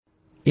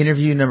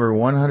Interview number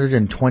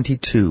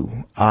 122,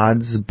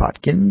 Odds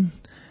Bodkin,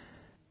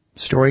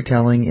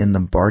 Storytelling in the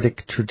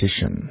Bardic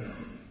Tradition.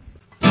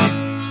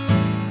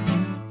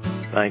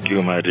 Thank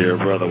you, my dear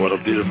brother. What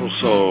a beautiful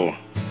soul.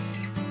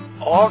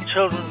 All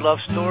children love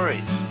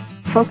stories.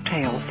 Folk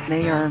tales,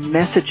 they are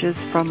messages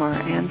from our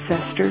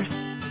ancestors.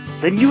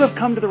 Then you have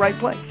come to the right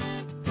place.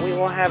 We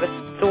will have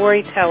a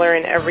storyteller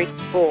in every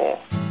school.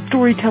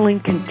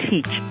 Storytelling can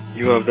teach.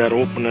 You have that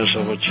openness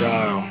of a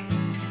child.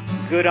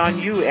 Good on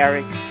you,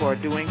 Eric, for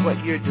doing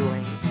what you're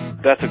doing.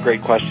 That's a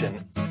great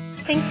question.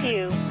 Thank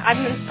you.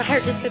 I'm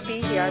inspired just to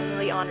be here. I'm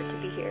really honored to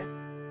be here.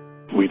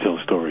 We tell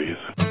stories.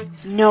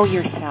 Know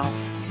yourself.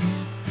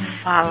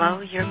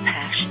 Follow your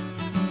passion.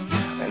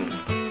 And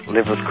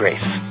live with grace.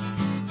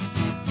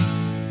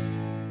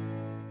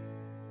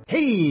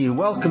 Hey,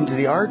 welcome to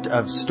the Art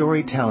of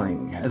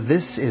Storytelling.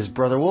 This is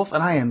Brother Wolf,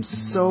 and I am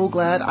so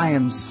glad, I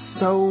am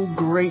so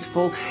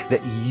grateful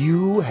that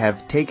you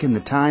have taken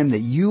the time,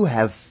 that you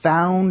have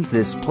found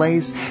this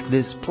place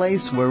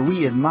where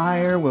we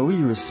admire, where we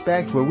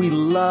respect, where we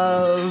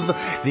love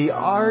the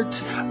art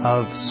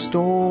of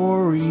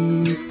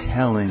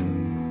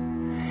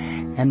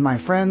storytelling. And my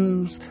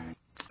friends,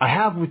 I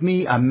have with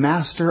me a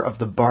master of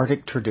the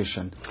Bardic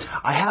tradition.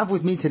 I have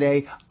with me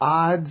today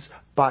Odds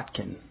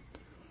Bodkin.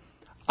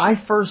 I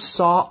first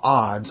saw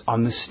Odds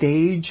on the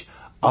stage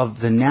of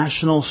the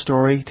National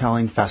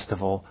Storytelling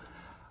Festival.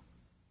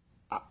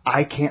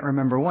 I can't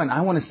remember when.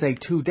 I want to say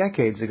 2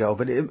 decades ago,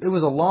 but it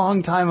was a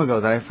long time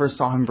ago that I first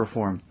saw him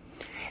perform.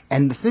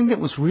 And the thing that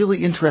was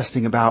really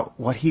interesting about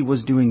what he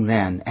was doing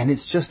then, and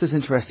it's just as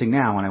interesting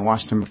now when I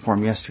watched him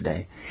perform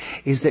yesterday,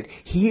 is that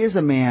he is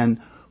a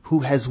man who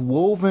has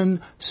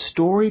woven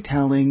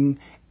storytelling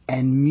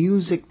and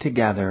music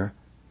together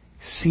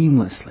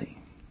seamlessly.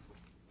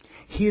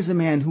 He is a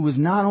man who is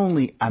not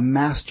only a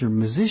master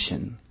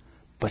musician,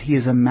 but he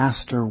is a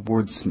master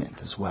wordsmith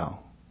as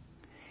well.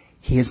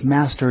 He has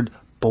mastered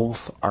both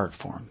art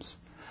forms.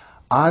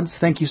 Odds,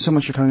 thank you so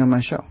much for coming on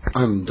my show.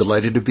 I'm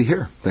delighted to be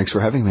here. Thanks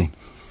for having me.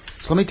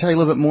 So let me tell you a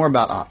little bit more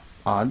about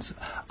Odds.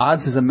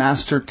 Odds is a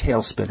master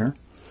tale spinner.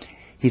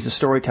 He's a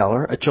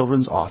storyteller, a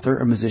children's author,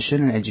 a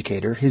musician, and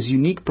educator. His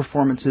unique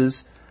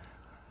performances,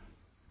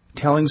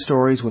 telling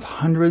stories with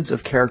hundreds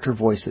of character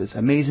voices,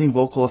 amazing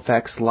vocal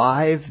effects,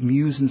 live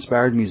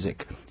muse-inspired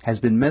music, has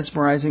been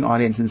mesmerizing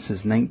audiences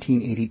since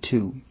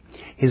 1982.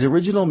 His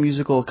original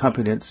musical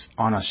accompaniments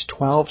on a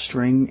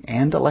 12-string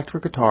and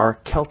electric guitar,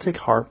 Celtic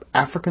harp,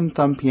 African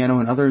thumb piano,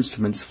 and other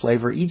instruments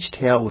flavor each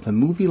tale with a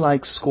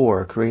movie-like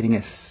score, creating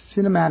a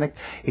cinematic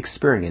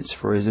experience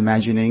for his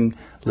imagining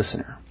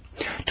listener.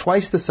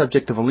 Twice the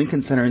subject of a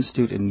Lincoln Center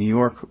Institute in New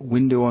York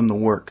window on the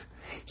work,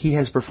 he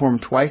has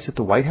performed twice at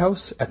the White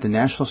House, at the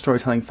National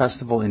Storytelling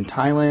Festival in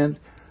Thailand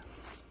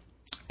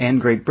and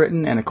Great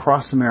Britain, and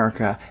across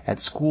America at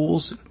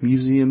schools,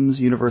 museums,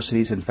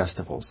 universities, and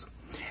festivals.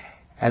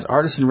 As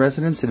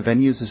artist-in-residence at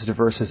venues as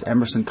diverse as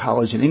Emerson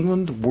College in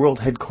England, world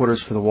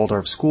headquarters for the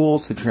Waldorf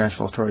Schools, the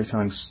International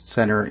Storytelling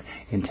Center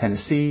in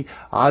Tennessee,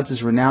 Odds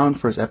is renowned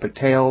for his epic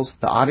tales,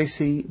 The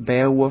Odyssey,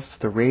 Beowulf,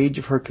 The Rage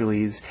of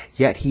Hercules,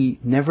 yet he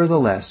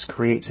nevertheless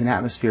creates an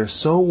atmosphere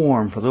so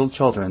warm for little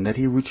children that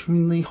he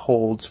routinely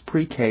holds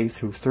pre-K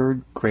through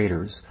third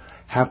graders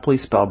happily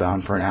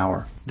spellbound for an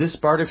hour. This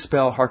bardic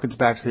spell harkens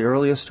back to the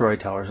earliest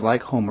storytellers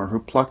like Homer, who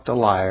plucked a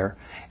lyre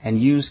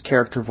and used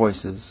character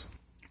voices.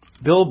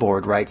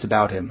 Billboard writes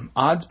about him,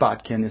 Odds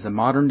Bodkin is a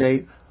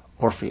modern-day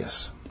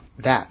Orpheus.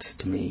 That,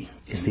 to me,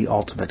 is the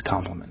ultimate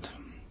compliment.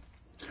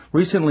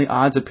 Recently,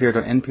 Odds appeared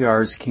on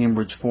NPR's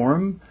Cambridge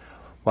Forum,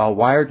 while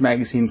Wired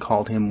magazine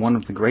called him one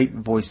of the great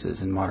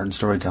voices in modern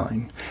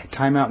storytelling.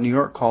 TIMEOUT New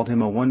York called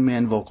him a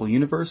one-man vocal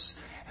universe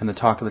and the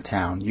talk of the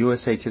town.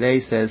 USA Today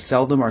says,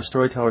 seldom are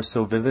storytellers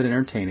so vivid and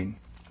entertaining.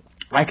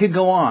 I could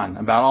go on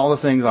about all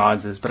the things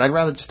Odds is, but I'd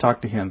rather just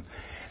talk to him.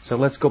 So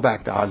let's go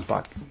back to Odds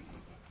Bodkin.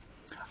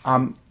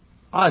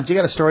 Odds, you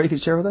got a story you could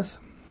share with us?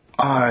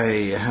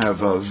 I have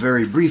a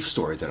very brief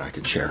story that I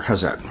can share.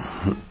 How's that?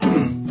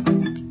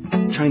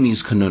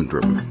 Chinese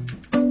conundrum.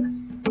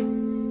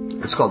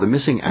 It's called The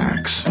Missing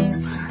Axe.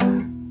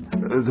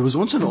 There was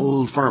once an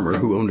old farmer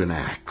who owned an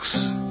axe.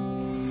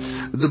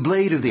 The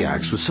blade of the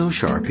axe was so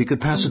sharp he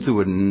could pass it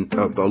through a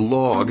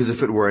log as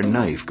if it were a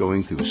knife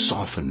going through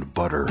softened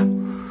butter.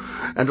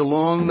 And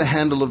along the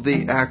handle of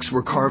the axe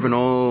were carven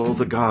all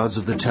the gods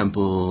of the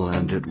temple,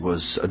 and it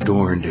was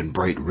adorned in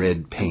bright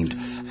red paint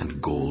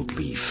and gold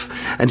leaf.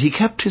 And he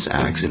kept his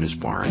axe in his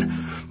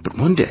barn. But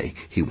one day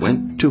he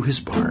went to his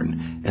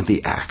barn, and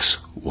the axe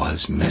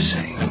was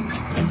missing.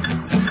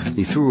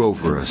 He threw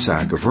over a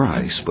sack of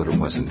rice, but it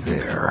wasn't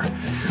there.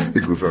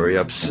 He grew very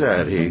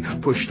upset. He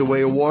pushed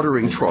away a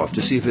watering trough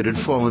to see if it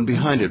had fallen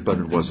behind it, but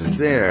it wasn't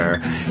there.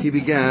 He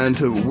began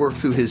to work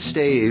through his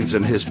staves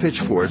and his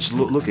pitchforks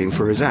looking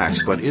for his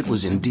axe, but it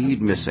was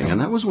indeed missing.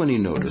 And that was when he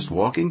noticed,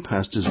 walking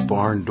past his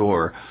barn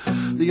door,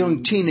 the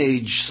young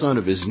teenage son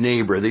of his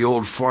neighbor. The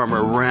old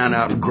farmer ran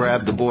out and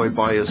grabbed the boy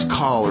by his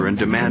collar and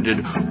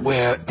demanded,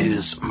 "Where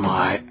is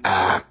my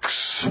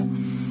axe?"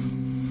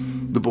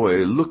 The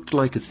boy looked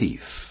like a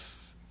thief.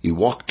 He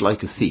walked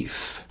like a thief,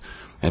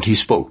 and he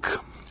spoke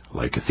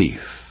like a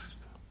thief.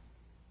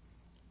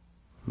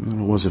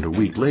 It wasn't a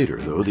week later,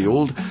 though. The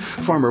old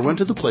farmer went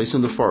to the place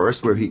in the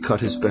forest where he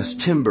cut his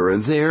best timber,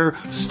 and there,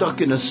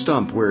 stuck in a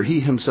stump where he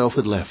himself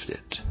had left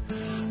it,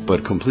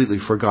 but completely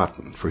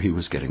forgotten, for he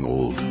was getting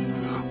old,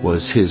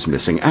 was his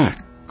missing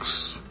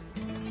axe.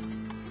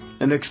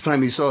 And next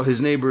time he saw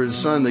his neighbor's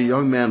son, the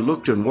young man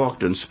looked and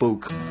walked and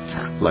spoke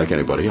like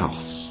anybody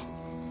else.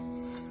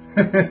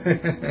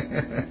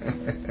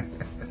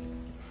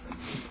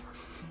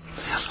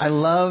 I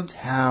loved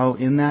how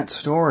in that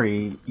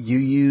story you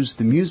used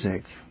the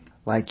music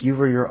like you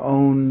were your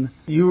own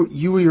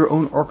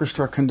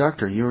orchestra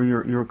conductor. You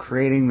were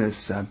creating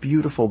this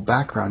beautiful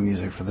background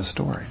music for the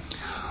story.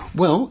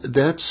 Well,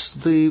 that's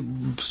the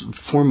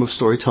form of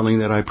storytelling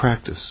that I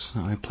practice.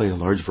 I play a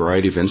large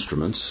variety of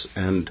instruments,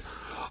 and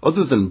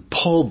other than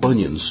Paul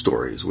Bunyan's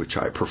stories, which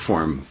I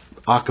perform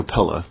a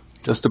cappella,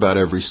 just about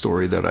every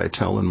story that I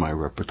tell in my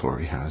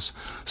repertory has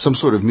some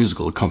sort of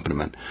musical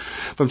accompaniment.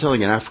 If I'm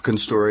telling an African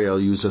story, I'll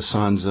use a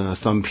Sansa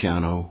thumb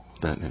piano.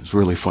 That is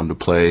really fun to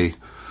play.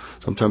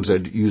 Sometimes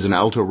I'd use an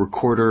alto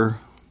recorder,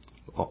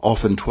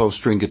 often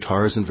 12-string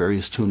guitars in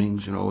various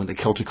tunings, and a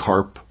Celtic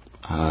harp.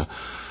 I'll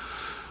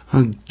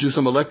do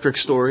some electric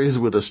stories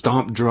with a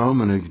stomp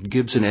drum and a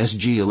Gibson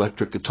SG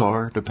electric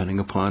guitar, depending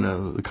upon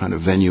the kind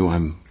of venue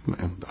I'm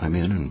in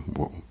and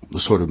the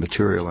sort of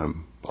material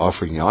I'm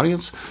offering the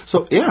audience.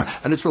 So yeah,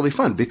 and it's really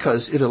fun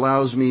because it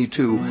allows me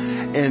to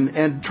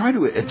and try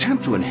to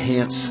attempt to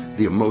enhance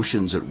the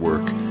emotions at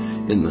work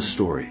in the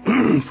story.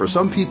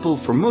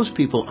 For most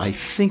people, I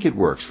think it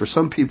works. For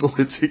some people,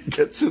 it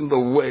gets in the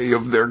way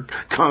of their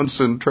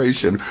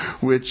concentration,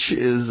 which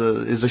is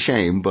a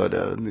shame. But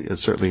it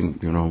certainly,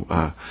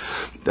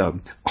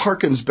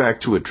 harkens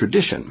back to a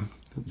tradition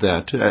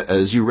that,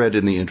 as you read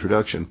in the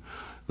introduction,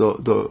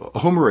 the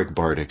Homeric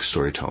Bardic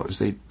storytellers,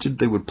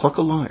 they would pluck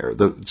a lyre.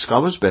 The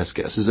scholar's best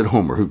guess is that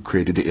Homer, who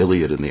created the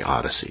Iliad and the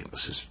Odyssey,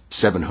 this is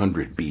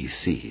 700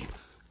 B.C.,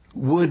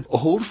 would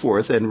hold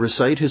forth and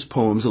recite his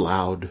poems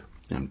aloud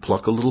and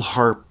pluck a little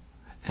harp,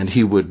 and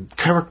he would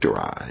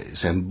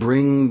characterize and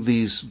bring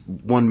these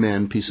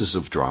one-man pieces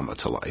of drama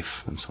to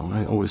life. And so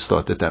I always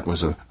thought that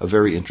was a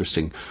very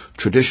interesting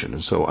tradition.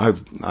 And so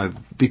I've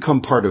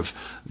become part of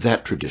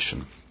that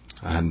tradition,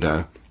 and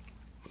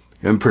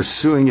am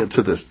pursuing it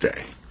to this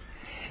day.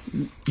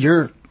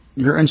 Your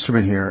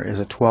instrument here is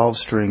a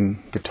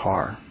 12-string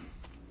guitar.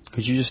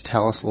 Could you just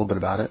tell us a little bit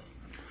about it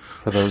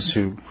for those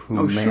who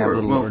may have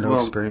little or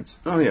no experience?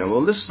 Oh, yeah.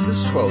 Well, this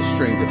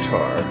 12-string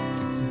guitar,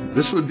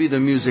 this would be the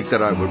music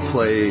that I would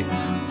play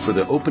for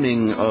the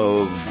opening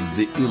of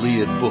the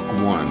Iliad Book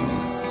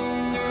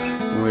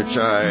 1, which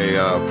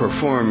I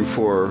perform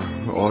for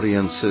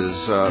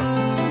audiences,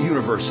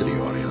 university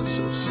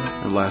audiences.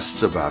 It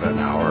lasts about an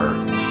hour.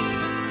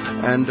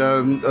 And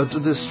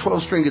this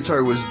 12-string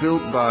guitar was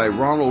built by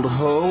Ronald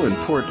Hoe in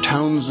Port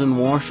Townsend,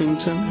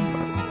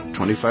 Washington,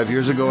 25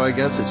 years ago, I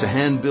guess. It's a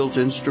hand-built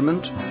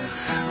instrument.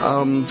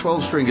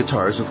 12-string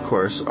guitars, of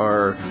course,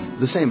 are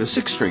the same as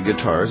 6-string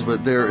guitars,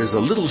 but there is a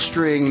little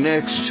string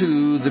next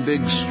to the big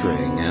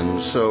string,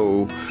 and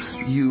so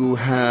you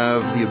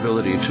have the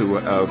ability to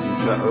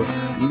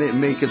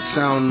make it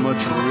sound much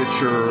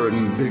richer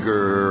and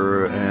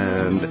bigger,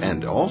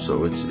 and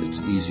also it's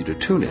easy to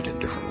tune it in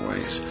different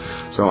ways.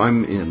 So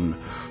I'm in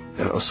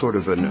a sort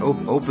of an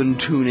open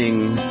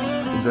tuning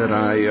that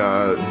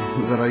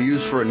I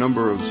use for a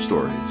number of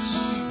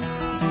stories.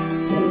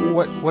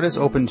 What does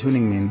open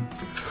tuning mean?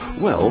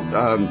 Well,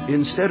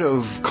 instead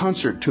of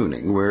concert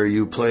tuning, where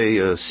you play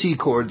a C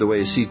chord the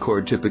way a C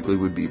chord typically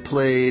would be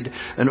played,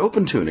 an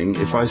open tuning,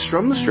 if I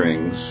strum the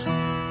strings,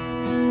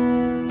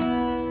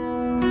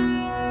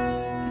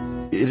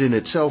 it in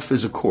itself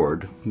is a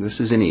chord. This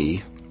is an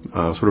E,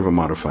 sort of a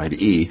modified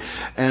E,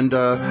 and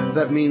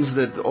that means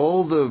that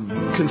all the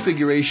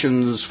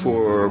configurations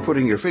for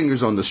putting your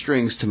fingers on the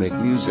strings to make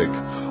music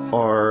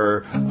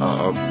are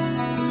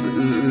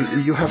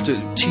you have to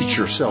teach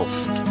yourself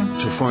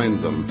to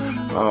find them.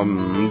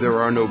 There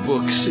are no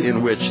books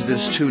in which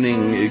this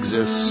tuning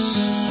exists.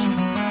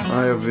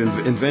 I have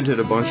invented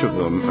a bunch of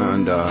them,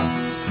 and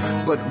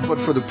but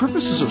for the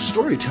purposes of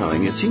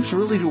storytelling, it seems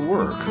really to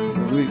work.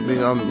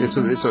 It's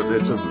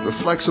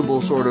a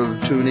flexible sort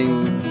of tuning.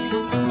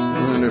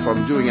 And if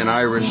I'm doing an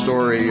Irish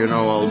story,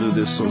 I'll do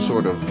this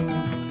sort of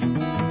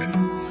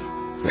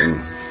thing.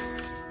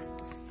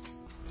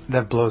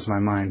 That blows my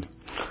mind.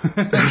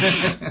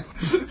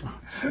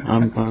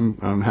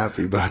 I'm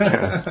happy about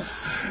that.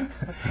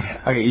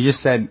 Okay, you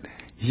just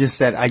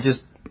said I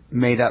just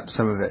made up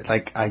some of it.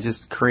 Like I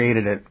just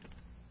created it.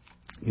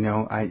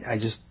 I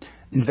just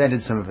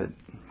invented some of it.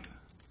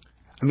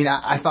 I mean,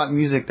 I thought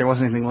music, there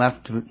wasn't anything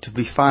left to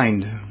be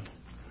found.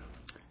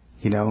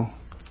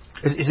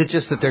 Is it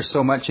just that there's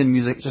so much in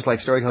music, just like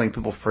storytelling,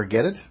 people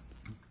forget it?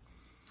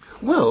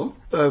 Well,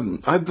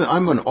 I'm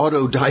an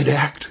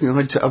autodidact.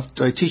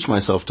 I teach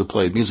myself to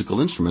play musical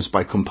instruments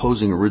by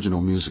composing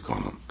original music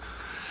on them.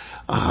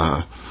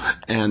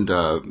 And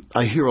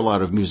I hear a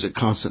lot of music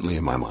constantly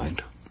in my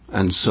mind.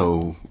 And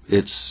so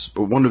it's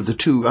one of the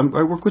two.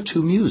 I work with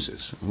two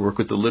muses. I work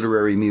with the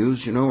literary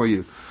muse, where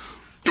you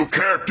do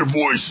character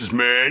voices,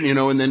 man,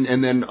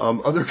 and then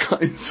other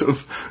kinds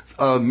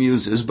of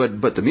muses.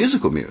 But the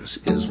musical muse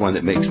is one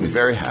that makes me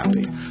very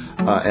happy,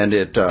 and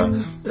it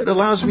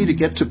allows me to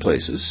get to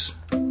places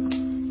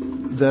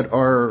that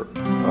are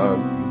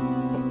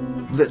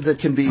that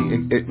can be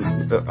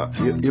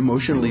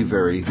emotionally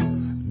very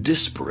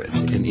disparate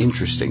and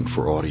interesting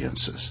for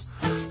audiences.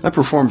 I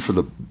performed for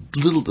the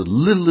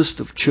littlest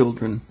of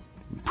children,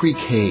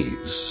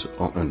 pre-Ks,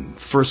 and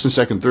first and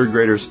second, third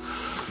graders,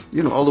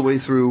 all the way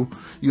through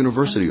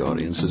university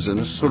audiences, and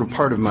it's sort of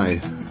part of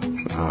my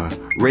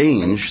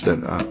range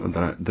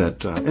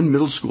and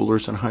middle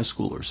schoolers and high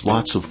schoolers,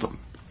 lots of them.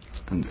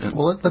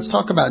 Well, let's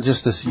talk about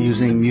just this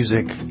using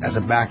music as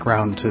a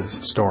background to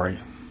story.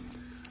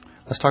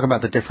 Let's talk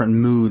about the different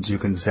moods you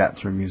can set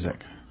through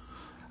music.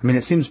 I mean,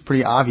 it seems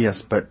pretty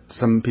obvious, but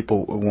some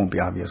people it won't be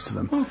obvious to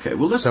them. Okay,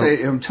 well, let's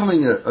say I'm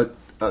telling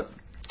a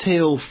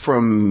tale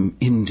from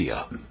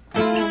India.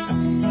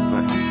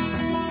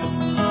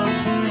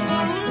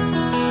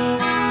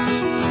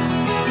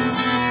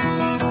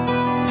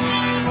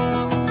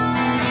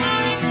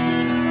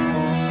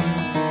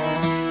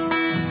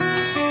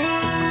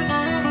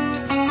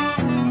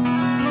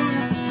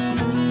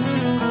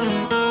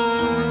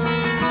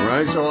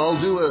 Right, so I'll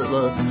do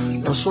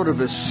a sort of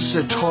a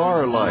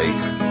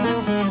sitar-like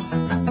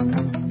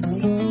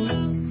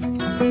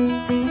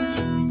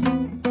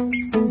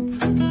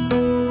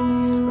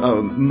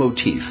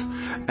motif,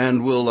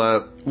 and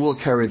we'll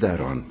carry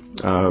that on.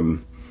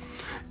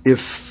 If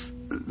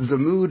the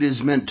mood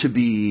is meant to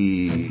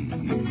be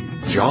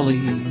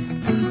jolly,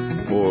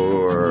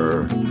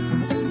 or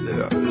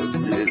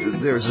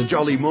there's a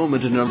jolly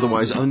moment in an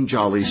otherwise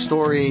unjolly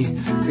story,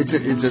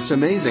 it's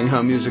amazing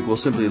how music will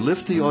simply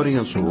lift the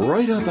audience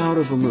right up out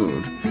of a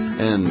mood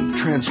and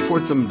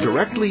transport them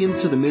directly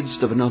into the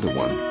midst of another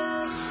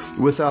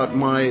one, without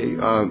my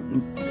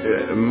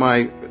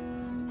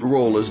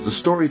role as the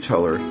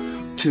storyteller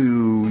to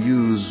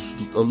use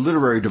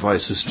literary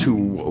devices to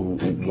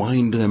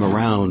wind them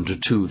around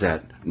to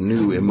that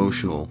new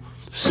emotional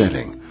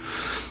setting.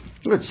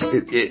 It's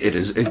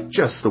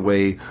just the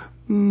way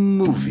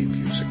movie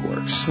music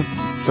works.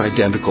 It's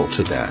identical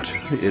to that.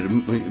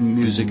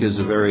 Music is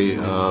a very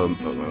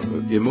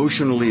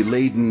emotionally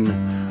laden,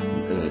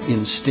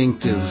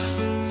 instinctive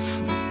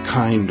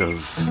kind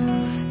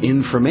of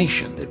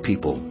information that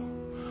people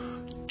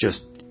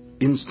just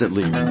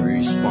instantly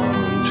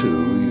respond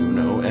to,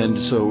 and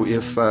so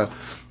if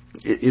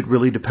it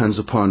really depends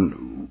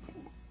upon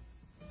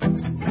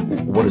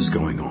what is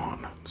going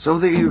on, so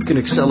that you can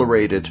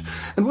accelerate it.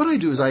 And what I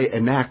do is I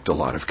enact a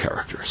lot of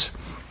characters,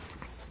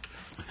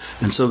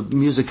 and so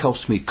music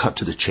helps me cut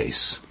to the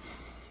chase.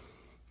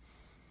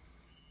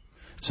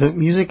 So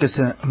music is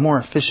a more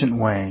efficient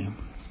way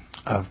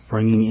of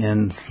bringing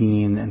in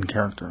scene and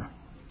character.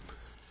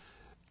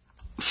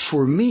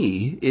 For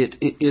me,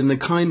 in the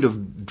kind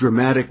of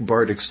dramatic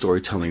bardic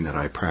storytelling that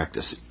I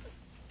practice,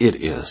 it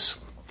is.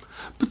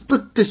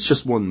 But it's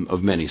just one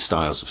of many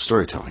styles of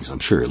storytelling, as I'm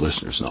sure your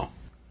listeners know.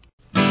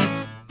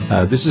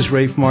 This is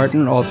Rafe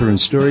Martin, author and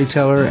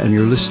storyteller, and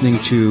you're listening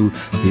to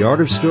The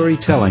Art of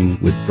Storytelling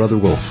with Brother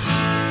Wolf.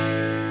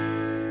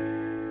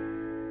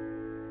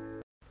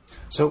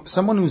 So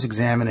someone who's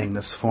examining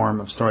this form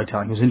of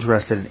storytelling, who's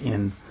interested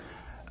in,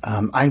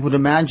 I would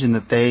imagine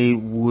that they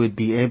would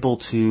be able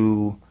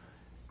to,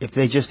 if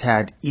they just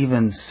had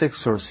even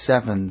 6 or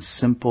 7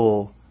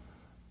 simple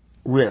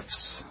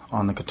riffs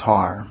on the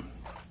guitar,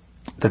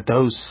 that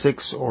those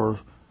 6 or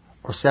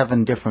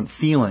 7 different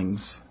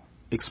feelings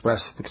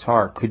expressed with the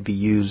guitar could be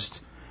used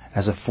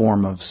as a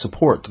form of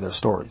support to their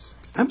stories.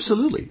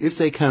 Absolutely. If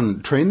they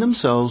can train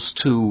themselves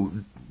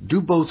to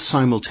do both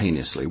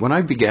simultaneously. When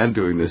I began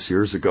doing this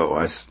years ago,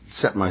 I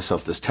set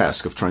myself this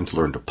task of trying to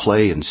learn to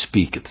play and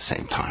speak at the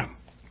same time.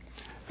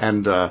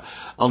 And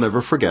I'll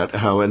never forget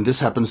how, and this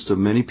happens to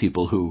many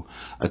people who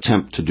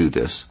attempt to do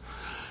this,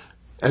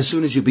 as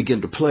soon as you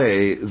begin to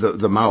play,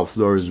 the mouth,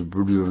 there's,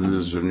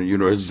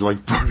 it's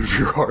like part of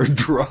your hard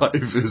drive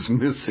is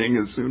missing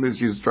as soon as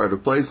you try to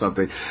play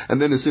something.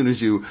 And then as soon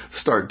as you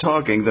start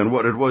talking, then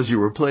what it was you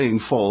were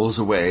playing falls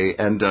away.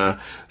 And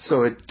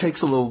so it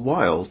takes a little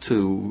while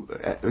to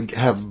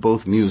have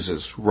both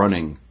muses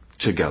running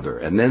together.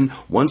 And then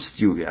once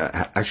you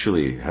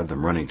actually have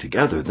them running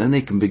together, then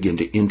they can begin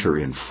to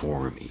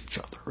inter-inform each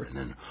other. And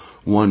then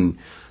one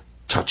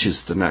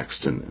touches the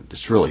next, and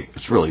it's really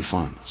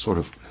fun.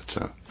 It's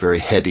a very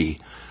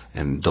heady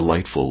and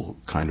delightful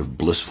kind of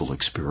blissful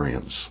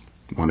experience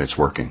when it's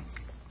working.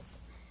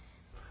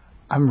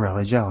 I'm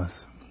really jealous.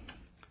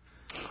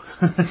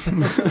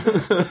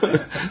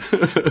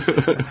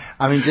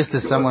 I mean, just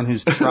as someone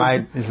who's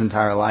tried his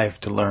entire life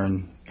to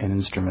learn an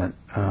instrument,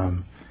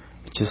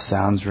 it just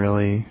sounds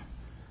really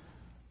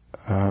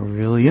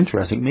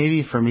interesting.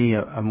 Maybe for me,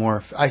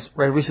 I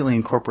recently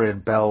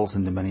incorporated bells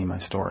into many of my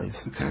stories.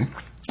 Okay.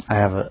 I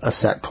have a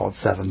set called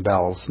 7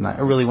 Bells, and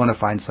I really want to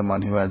find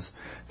someone who has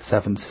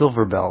 7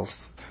 silver bells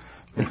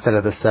instead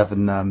of the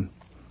 7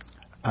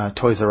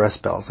 Toys R Us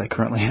bells I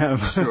currently have.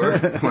 Sure.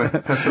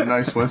 That's some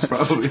nice ones,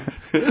 probably.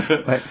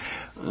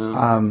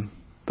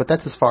 But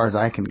that's as far as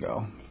I can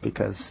go,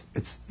 because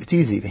it's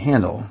easy to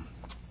handle,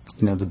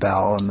 the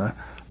bell and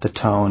the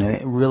tone, and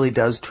it really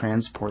does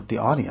transport the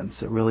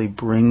audience. It really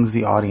brings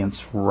the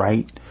audience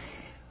right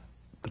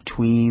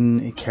between.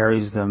 It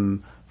carries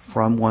them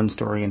from one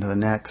story into the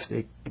next.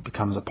 It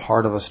becomes a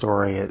part of a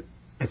story.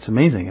 It's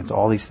amazing. It's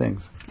all these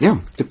things.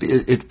 Yeah,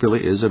 it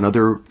really is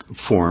another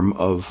form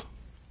of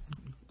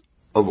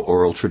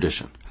oral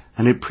tradition,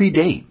 and it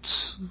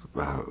predates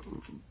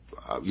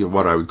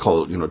what I would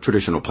call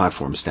traditional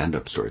platform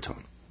stand-up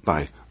storytelling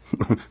by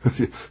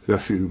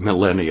a few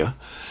millennia.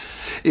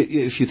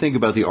 If you think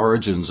about the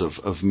origins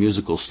of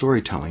musical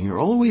storytelling, you're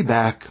all the way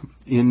back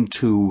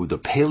into the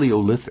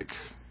Paleolithic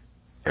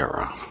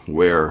era,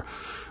 where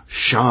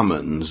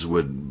shamans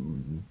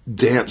would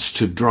dance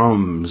to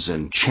drums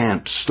and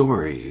chant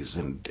stories,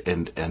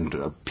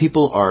 and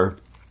people are,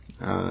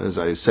 as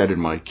I said in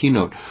my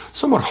keynote,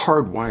 somewhat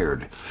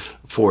hardwired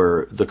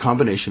for the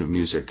combination of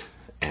music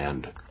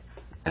and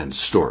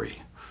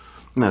story.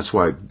 And that's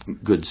why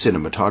good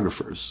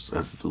cinematographers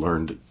have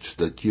learned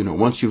that,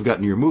 once you've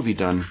gotten your movie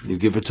done, you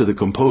give it to the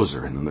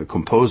composer, and then the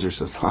composer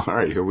says, all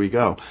right, here we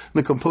go.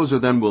 And the composer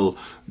then will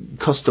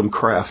custom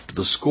craft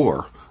the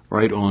score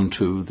right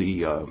onto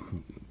the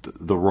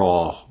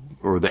raw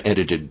or the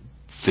edited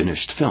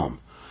finished film.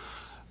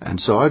 And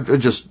so I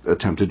just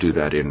attempt to do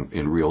that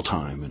in real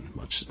time in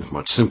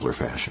much simpler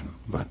fashion.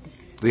 But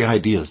the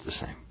idea is the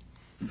same.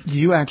 Do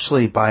you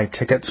actually buy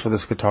tickets for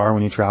this guitar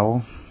when you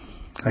travel?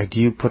 Like, do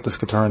you put this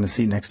guitar in the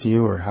seat next to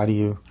you, or how do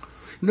you?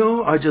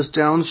 No, I just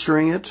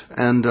downstring it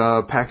and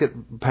pack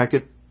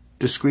it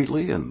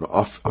discreetly, and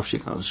off she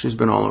goes. She's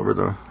been all over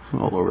the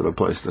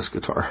place, this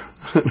guitar.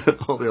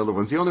 All the other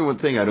ones. The only one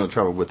thing I don't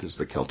travel with is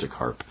the Celtic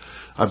harp.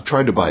 I've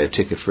tried to buy a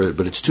ticket for it,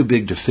 but it's too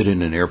big to fit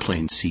in an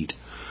airplane seat,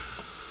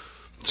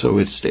 so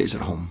it stays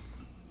at home.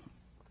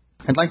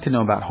 I'd like to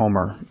know about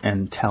Homer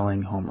and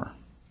telling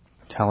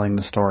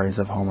the stories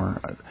of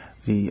Homer,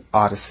 the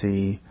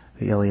Odyssey,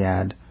 the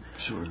Iliad.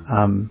 Sure.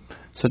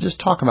 So just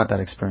talk about that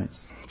experience.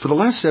 For the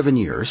last 7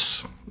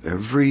 years,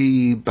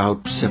 every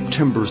about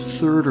September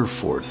 3rd or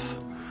 4th,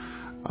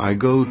 I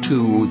go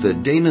to the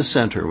Dana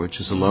Center, which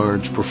is a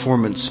large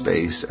performance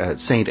space at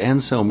St.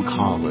 Anselm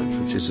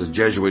College, which is a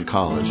Jesuit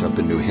college up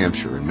in New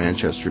Hampshire, in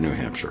Manchester, New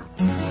Hampshire.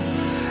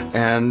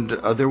 And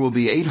there will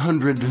be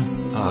 800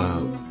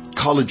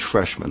 college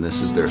freshmen. This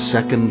is their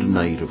second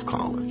night of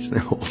college. They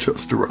all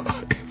just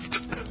arrived.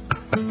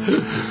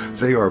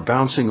 They are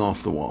bouncing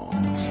off the walls.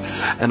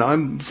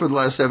 And for the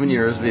last 7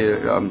 years,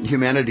 the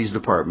humanities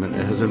department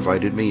has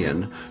invited me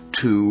in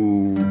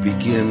to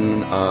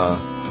begin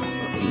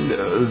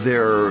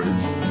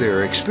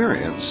their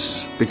experience,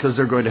 because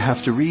they're going to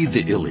have to read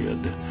the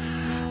Iliad.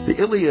 The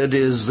Iliad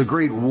is the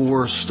great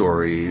war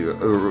story,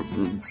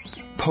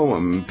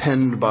 poem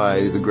penned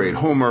by the great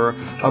Homer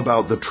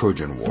about the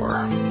Trojan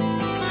War.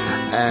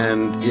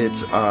 And it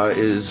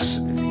is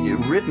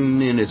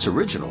written in its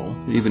original,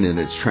 even in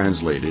its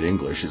translated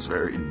English, is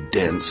very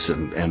dense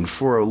and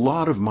for a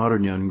lot of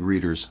modern young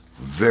readers,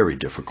 very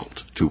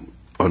difficult to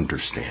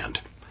understand.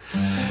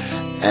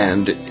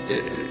 And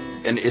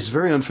it's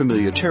very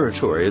unfamiliar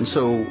territory. And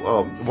so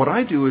what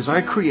I do is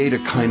I create a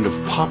kind of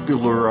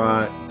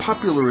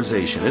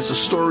popularization. It's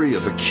a story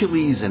of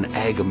Achilles and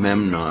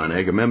Agamemnon.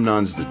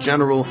 Agamemnon's the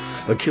general.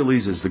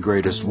 Achilles is the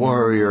greatest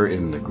warrior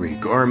in the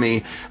Greek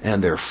army,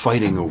 and they're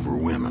fighting over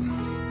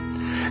women.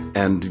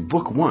 And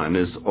book one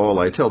is all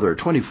I tell. There are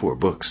 24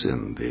 books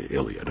in the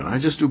Iliad, and I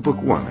just do book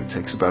one. It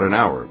takes about an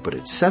hour, but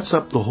it sets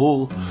up the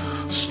whole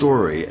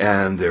story,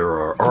 and there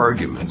are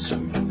arguments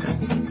and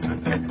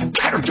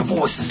character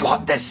voices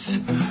like this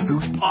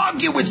who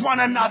argue with one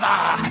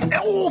another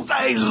all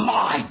they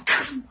like.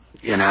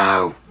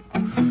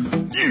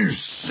 You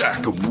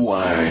sack of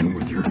wine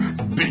with your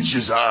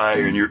bitch's eye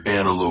and your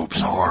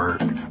antelope's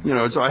heart.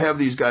 So I have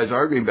these guys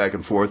arguing back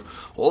and forth.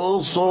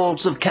 All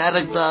sorts of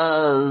characters,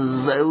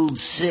 old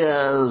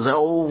seers,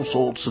 all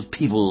sorts of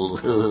people,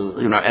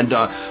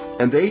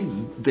 and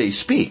they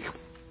speak.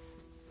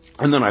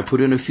 And then I put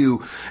in a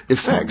few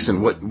effects,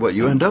 and what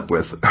you end up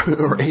with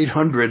are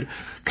 800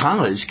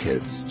 college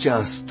kids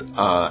just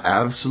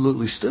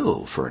absolutely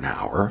still for an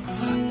hour,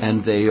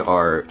 and they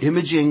are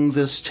imaging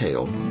this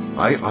tale.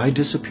 I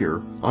disappear.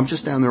 I'm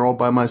just down there all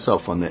by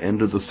myself on the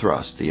end of the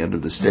thrust, the end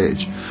of the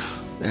stage.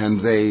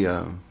 And they,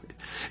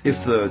 if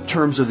the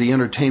terms of the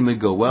entertainment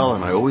go well,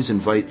 and I always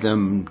invite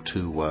them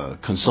to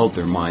consult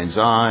their mind's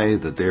eye,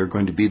 that they're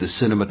going to be the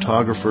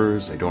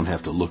cinematographers, they don't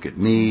have to look at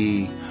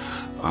me.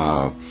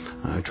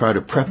 I try to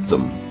prep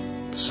them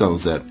so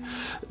that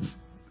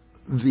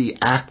the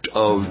act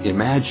of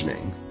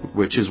imagining,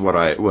 which is what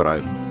I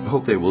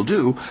hope they will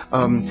do,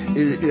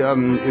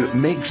 it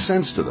makes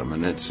sense to them,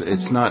 and it's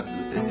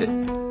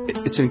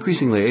an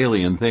increasingly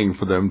alien thing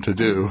for them to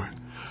do,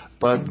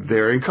 but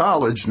they're in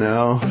college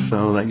now,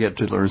 so they get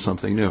to learn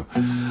something new.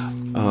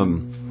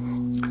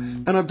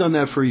 And I've done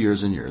that for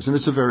years and years, and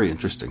it's a very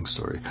interesting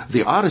story.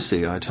 The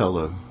Odyssey, I tell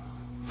a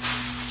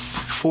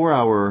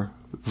 4-hour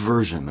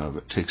version of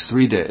it takes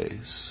 3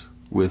 days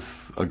with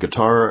a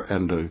guitar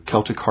and a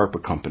Celtic harp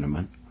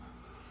accompaniment.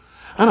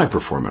 And I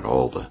perform it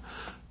all the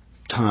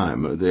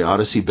time. The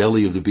Odyssey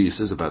Belly of the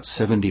Beast is about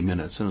 70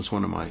 minutes, and it's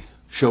one of my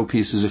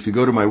showpieces. If you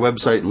go to my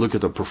website and look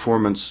at the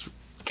performance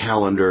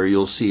calendar,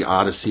 you'll see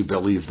Odyssey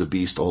Belly of the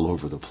Beast all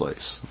over the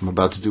place. I'm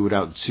about to do it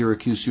out at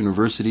Syracuse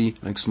University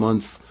next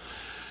month.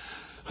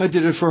 I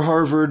did it for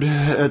Harvard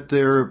at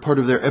their part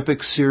of their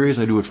Epic series.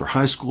 I do it for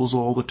high schools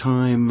all the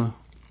time.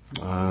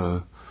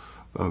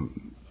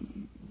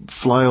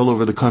 Fly all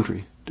over the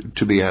country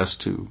to be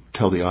asked to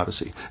tell the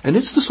Odyssey. And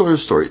it's the sort of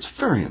story, it's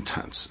very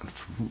intense.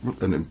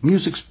 And the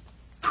music's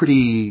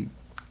pretty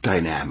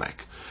dynamic.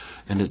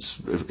 And it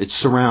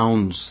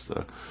surrounds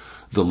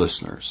the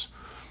listeners.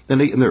 And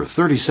there are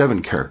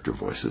 37 character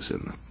voices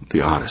in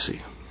the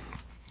Odyssey.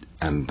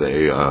 And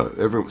they,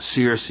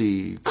 Circe,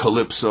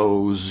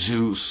 Calypso,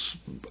 Zeus,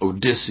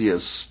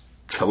 Odysseus,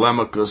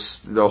 Telemachus,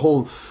 the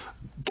whole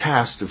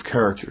cast of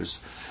characters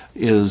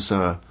is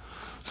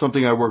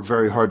something I work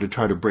very hard to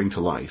try to bring to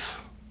life.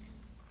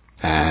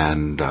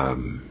 And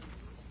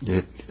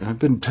I've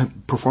been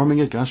performing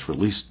it, for at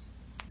least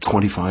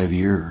 25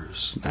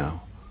 years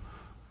now.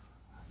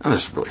 And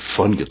there's really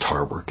fun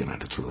guitar work in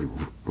it. It's really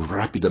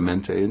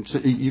rapidamente.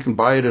 You can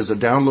buy it as a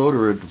download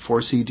or a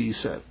 4-CD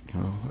set,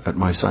 at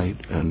my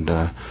site. And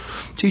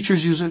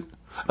teachers use it.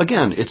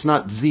 Again, it's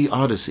not the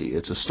Odyssey.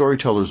 It's a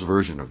storyteller's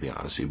version of the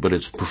Odyssey, but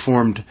it's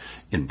performed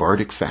in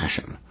Bardic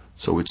fashion.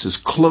 So it's as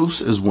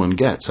close as one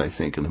gets, I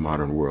think, in the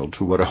modern world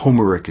to what a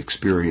Homeric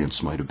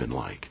experience might have been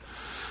like.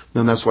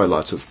 And that's why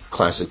lots of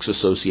classics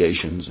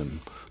associations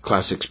and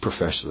classics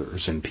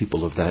professors and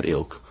people of that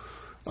ilk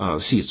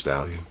see its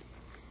value.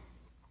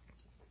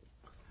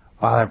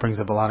 Wow, that brings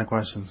up a lot of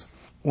questions.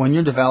 When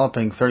you're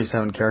developing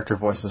 37 character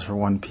voices for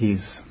one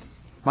piece,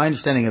 my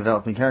understanding of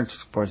developing character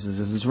voices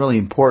is it's really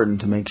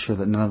important to make sure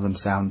that none of them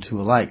sound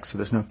too alike, so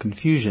there's no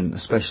confusion,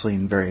 especially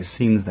in various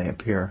scenes they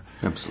appear.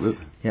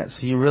 Absolutely. Yeah,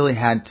 so you really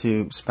had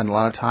to spend a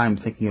lot of time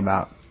thinking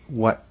about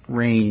what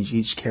range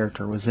each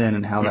character was in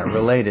and how that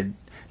related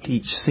to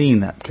each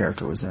scene that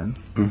character was in.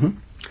 Well,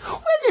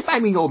 if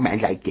I'm an old man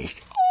like this,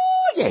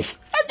 oh, yes,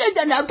 that's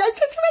a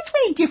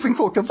very different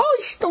sort of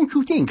voice, don't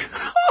you think?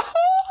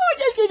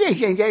 Yes, it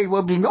is, and there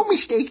will be no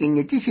mistaking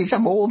that this is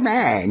some old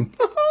man.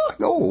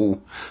 No.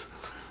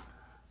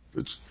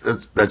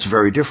 That's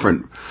very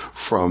different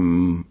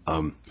from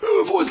a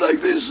voice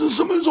like this, and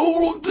someone's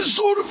all this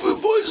sort of a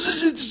voice.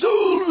 It's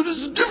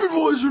a different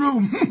voice,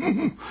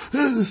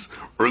 Yes.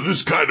 Or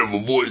this kind of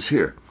a voice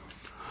here.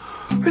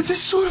 Or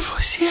this sort of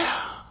voice,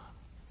 yeah.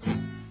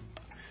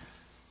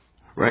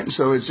 Right,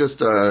 so it's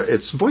just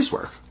it's voice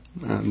work,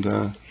 and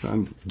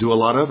I do a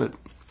lot of it.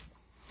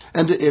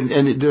 And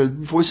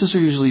the voices are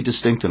usually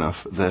distinct enough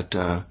that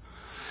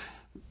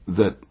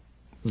the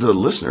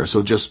listener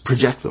so just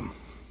project them.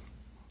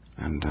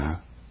 And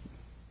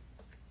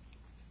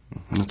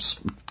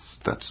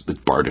that's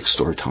Bardic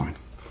storytelling.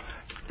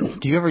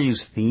 Do you ever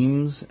use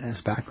themes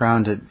as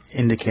background to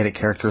indicate a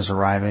character is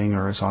arriving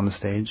or is on the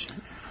stage?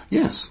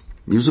 Yes,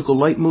 musical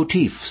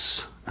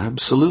leitmotifs,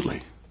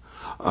 absolutely.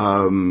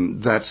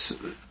 That's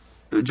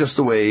just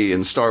the way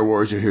in Star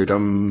Wars you hear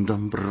dum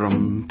dum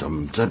dum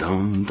dum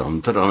dum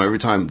dum dum every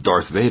time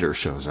Darth Vader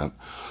shows up.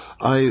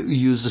 I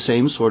use the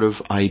same sort of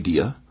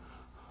idea.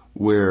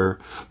 Where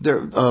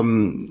there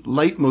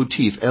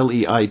leitmotif,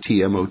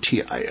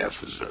 Leitmotif,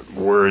 is a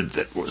word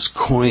that was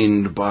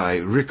coined by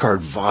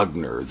Richard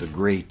Wagner, the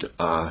great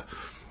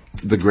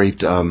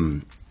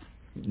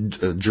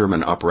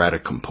German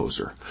operatic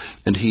composer,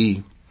 and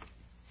he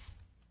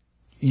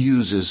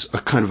uses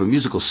a kind of a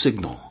musical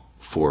signal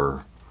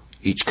for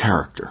each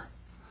character.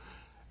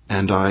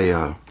 And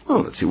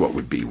let's see, what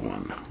would be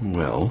one?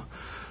 Well,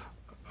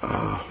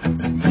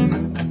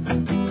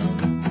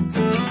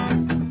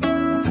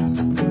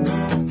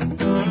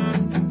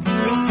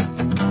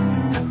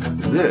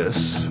 this is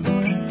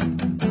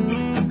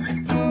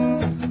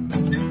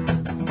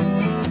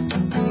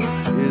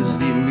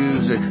the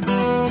music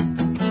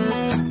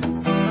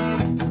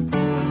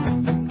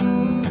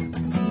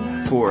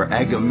for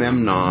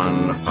Agamemnon,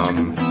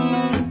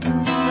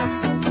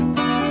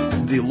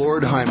 the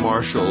Lord High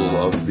Marshal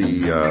of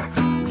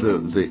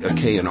the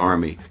Achaean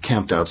army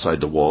camped outside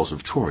the walls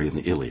of Troy in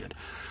the Iliad.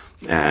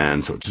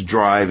 And so it's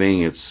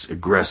driving, it's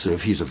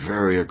aggressive. He's a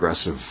very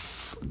aggressive,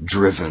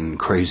 driven,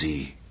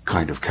 crazy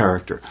kind of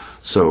character.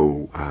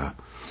 So,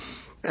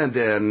 and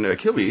then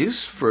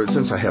Achilles,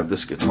 since I have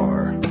this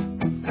guitar,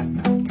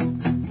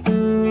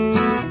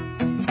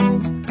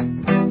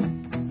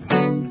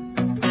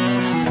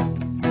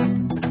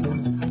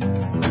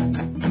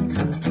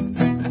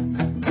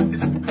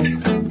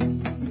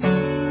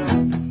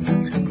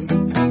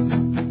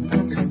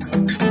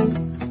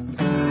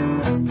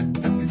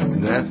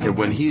 that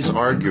when he's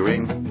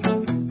arguing,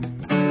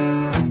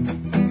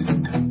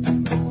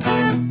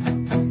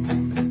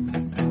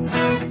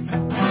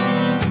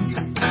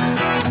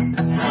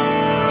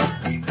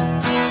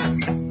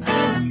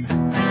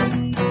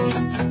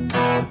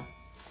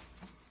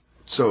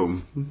 So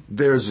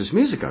there's this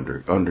music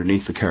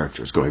underneath the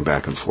characters going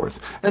back and forth.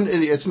 And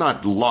it's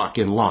not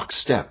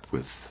lockstep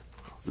with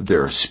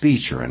their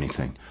speech or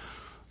anything,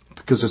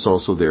 because it's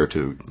also there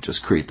to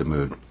just create the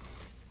mood.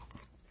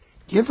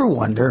 Do you ever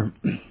wonder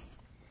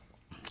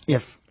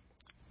if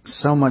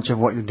so much of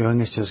what you're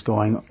doing is just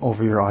going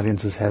over your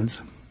audience's heads?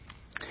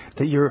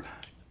 That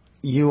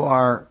you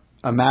are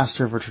a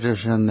master of a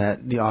tradition that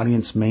the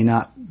audience may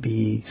not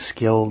be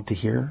skilled to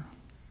hear?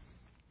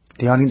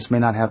 The audience may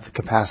not have the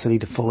capacity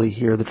to fully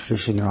hear the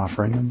tradition you're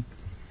offering them?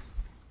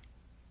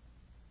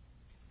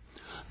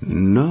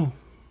 No.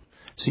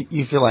 So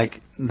you feel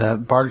like the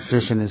Bardic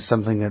tradition is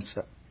something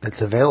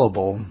that's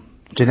available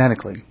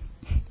genetically,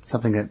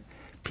 something that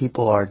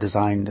people are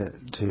designed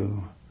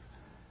to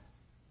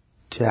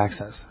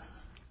access?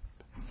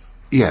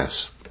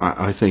 Yes,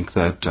 I think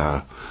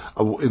that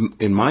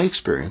in my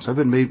experience, I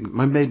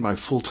made my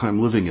full-time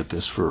living at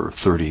this for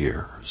 30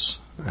 years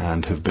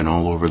and have been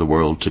all over the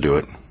world to do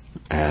it,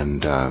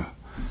 and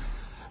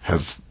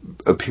have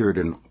appeared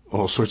in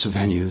all sorts of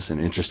venues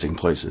and interesting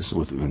places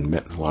and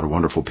met a lot of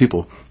wonderful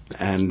people.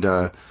 And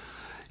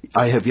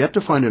I have yet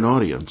to find an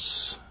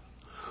audience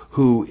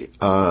who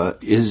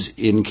is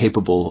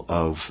incapable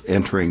of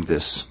entering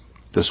this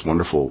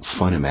wonderful,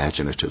 fun,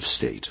 imaginative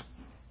state.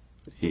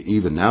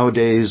 Even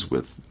nowadays,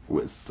 with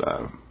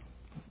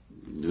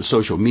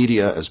social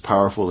media, as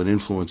powerful an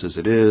influence as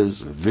it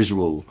is,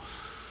 visual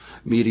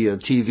media,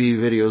 TV,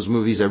 videos,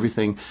 movies,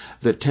 everything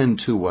that tend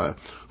to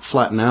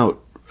flatten out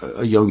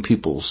young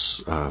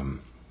people's, I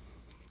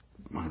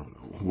don't know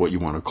what you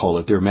want to call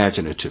it, their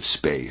imaginative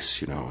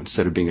space.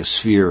 Instead of being a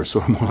sphere,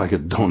 sort of more like a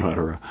donut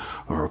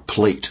or a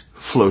plate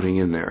floating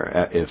in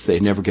there, if they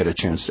never get a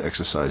chance to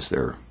exercise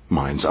their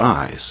mind's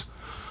eyes.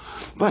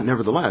 But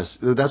nevertheless,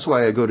 that's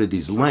why I go to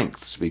these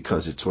lengths,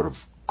 because it sort of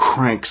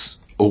cranks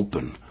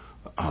open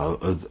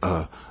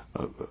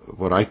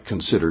what I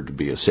consider to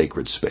be a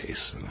sacred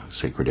space, a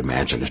sacred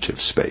imaginative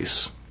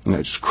space. And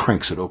it just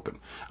cranks it open.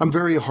 I'm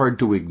very hard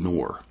to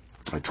ignore.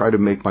 I try to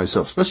make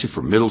myself, especially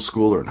for middle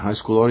school or high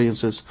school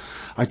audiences,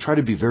 I try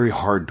to be very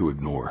hard to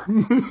ignore.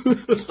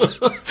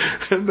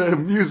 And the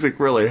music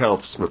really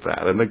helps with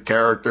that, and the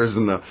characters,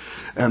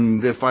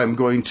 and if I'm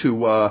going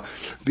to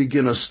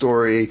begin a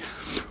story,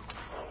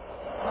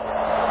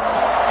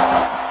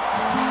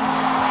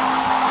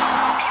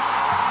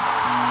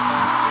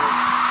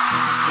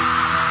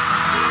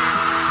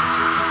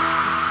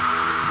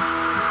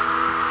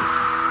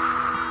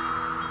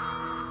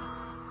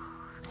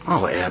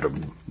 I'll add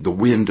the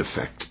wind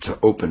effect to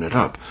open it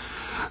up.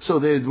 So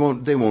they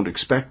won't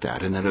expect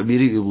that, and that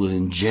immediately will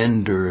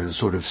engender a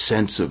sort of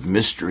sense of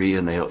mystery,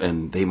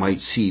 and they might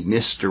see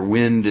mist or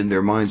wind in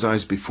their mind's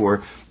eyes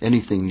before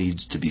anything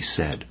needs to be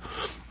said.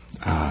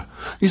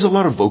 Use a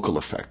lot of vocal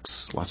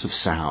effects, lots of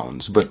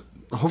sounds, but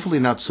hopefully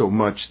not so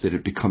much that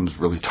it becomes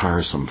really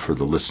tiresome for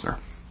the listener.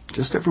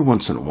 Just every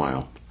once in a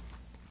while.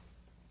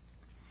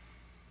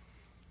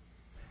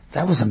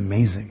 That was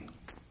amazing.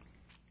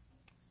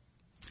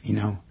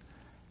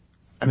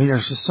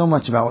 There's just so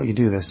much about what you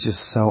do that's just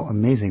so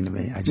amazing to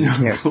me. I just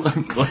can't.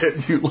 I'm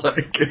glad you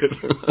like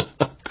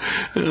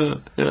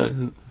it.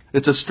 Yeah.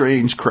 It's a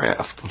strange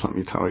craft, let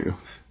me tell you.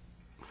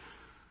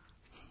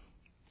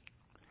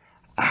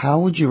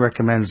 How would you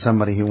recommend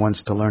somebody who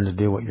wants to learn to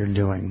do what you're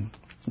doing?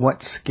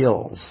 What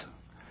skills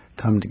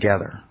come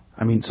together?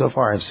 So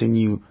far I've seen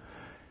you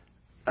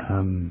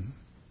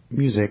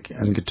music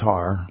and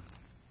guitar.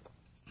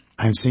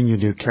 I've seen you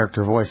do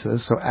character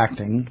voices, so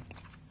acting.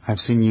 I've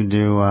seen you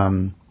do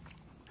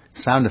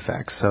sound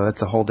effects, so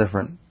that's a whole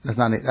different. That's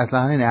not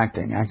in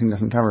acting. Acting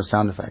doesn't cover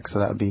sound effects, so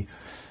that would be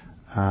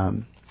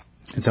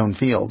its own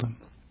field.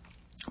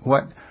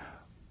 What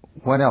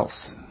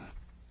else?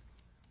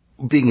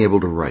 Being able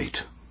to write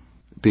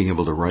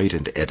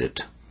and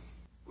edit.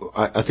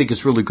 I think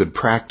it's really good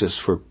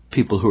practice for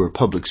people who are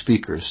public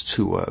speakers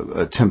to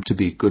attempt to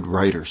be good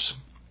writers.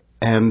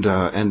 And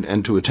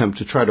to attempt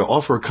to try to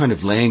offer a kind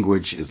of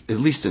language, at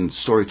least in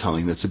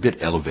storytelling, that's a bit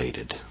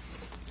elevated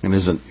and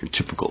isn't your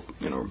typical,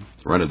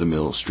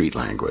 run-of-the-mill street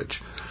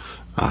language,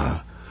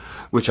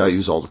 which I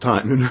use all the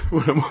time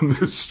when I'm on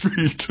the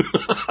street.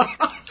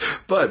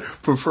 But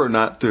prefer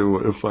not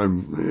to if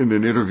I'm in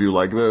an interview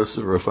like this,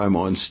 or if I'm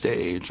on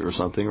stage or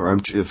something, or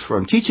if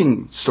I'm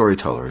teaching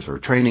storytellers or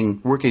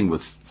working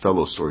with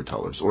fellow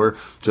storytellers or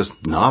just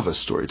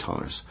novice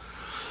storytellers.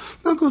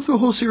 I'll go through a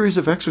whole series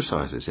of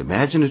exercises,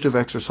 imaginative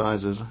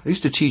exercises. I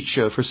used to teach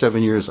for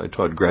 7 years. I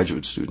taught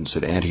graduate students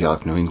at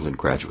Antioch, New England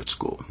Graduate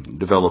School.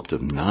 Developed a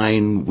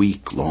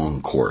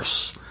 9-week-long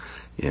course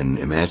in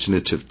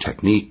imaginative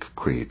technique,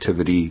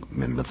 creativity,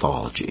 and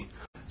mythology.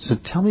 So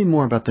tell me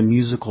more about the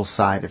musical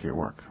side of your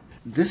work.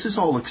 This is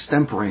all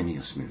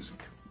extemporaneous music.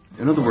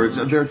 In other words,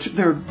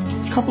 there are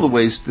a couple of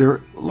ways. There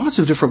are lots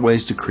of different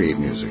ways to create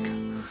music.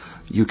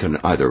 You can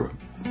either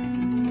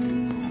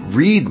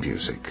read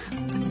music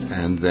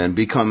and then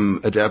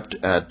become adept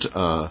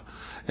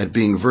at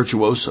being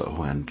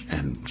virtuoso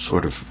and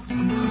sort of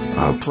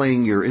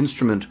playing your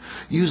instrument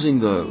using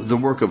the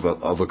work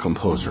of a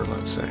composer,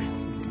 let's say.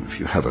 if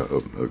you have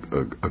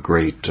a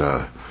great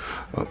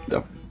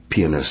a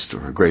pianist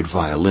or a great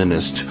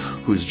violinist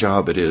whose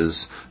job it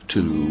is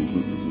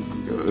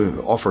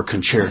to offer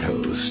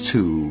concertos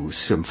to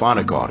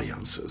symphonic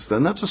audiences,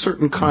 then that's a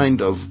certain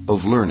kind of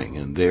learning,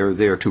 and they're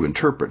there to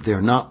interpret.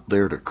 They're not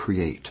there to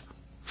create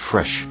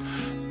fresh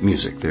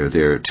music. They're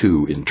there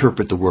to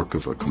interpret the work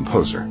of a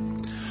composer.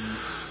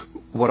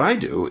 What I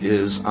do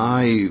is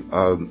I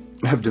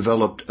have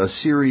developed a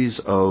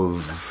series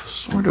of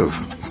sort of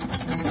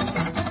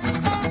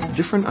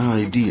different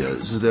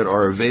ideas that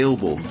are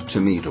available to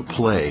me to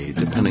play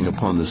depending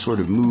upon the sort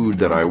of mood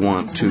that I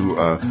want to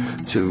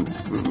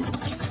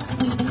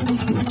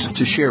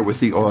share with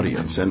the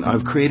audience. And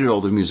I've created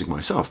all the music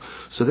myself.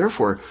 So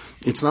therefore,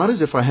 it's not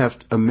as if I have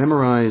a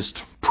memorized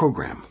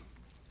program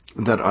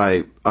that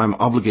I'm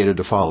obligated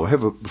to follow. I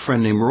have a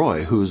friend named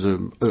Roy who's a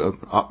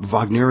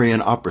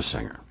Wagnerian opera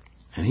singer.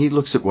 And he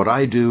looks at what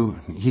I do,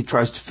 he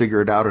tries to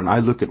figure it out, and I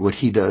look at what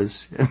he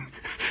does, and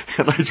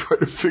I try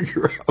to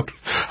figure out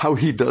how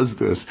he does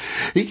this.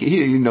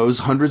 He knows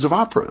hundreds of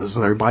operas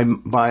by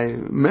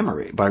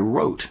memory, by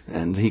rote,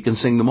 and he can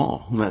sing them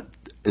all. That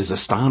is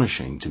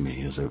astonishing to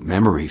me as a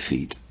memory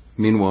feat.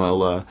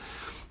 Meanwhile,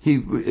 he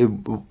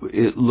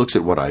looks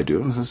at what I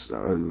do and says,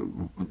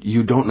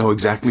 you don't know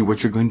exactly what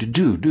you're going to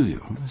do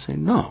you? I say,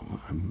 no,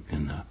 I'm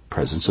in the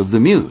presence of the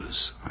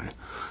muse.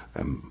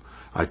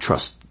 I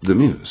trust the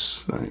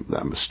muse.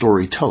 I'm a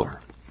storyteller.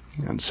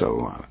 And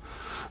so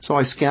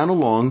I scan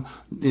along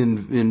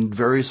in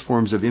various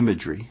forms of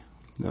imagery,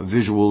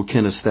 visual,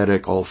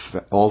 kinesthetic,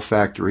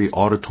 olfactory,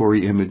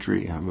 auditory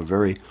imagery. I have a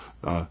very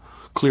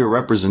clear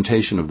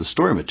representation of the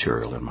story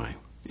material in my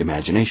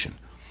imagination.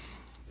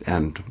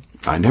 And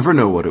I never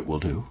know what it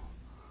will do,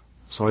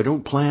 so I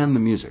don't plan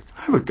the music.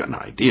 I have an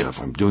idea if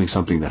I'm doing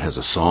something that has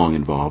a song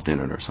involved in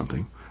it or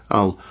something.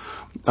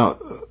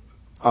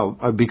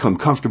 I've become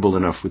comfortable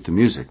enough with the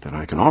music that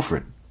I can offer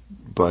it,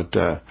 but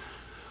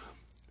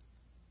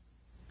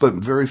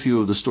very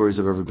few of the stories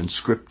have ever been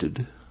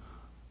scripted,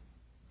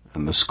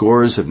 and the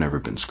scores have never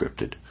been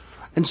scripted,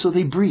 and so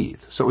they breathe.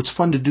 So it's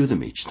fun to do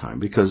them each time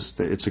because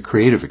it's a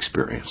creative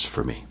experience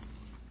for me.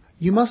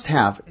 You must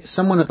have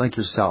someone like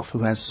yourself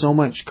who has so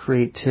much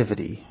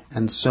creativity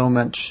and so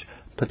much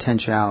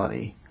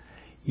potentiality.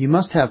 You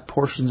must have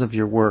portions of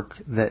your work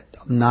that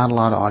not a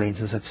lot of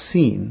audiences have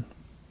seen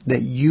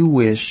that you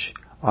wish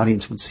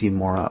audience would see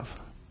more of.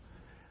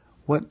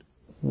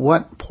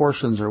 What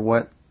portions or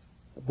what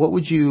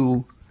do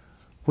you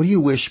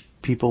wish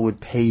people would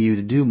pay you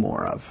to do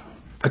more of?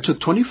 I took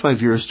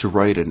 25 years to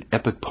write an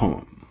epic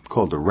poem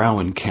called the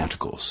Rowan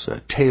Canticles, a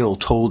tale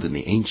told in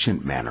the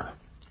ancient manner.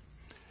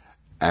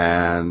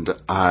 And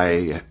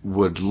I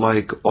would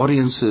like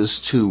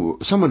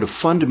someone to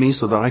fund me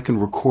so that I can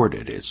record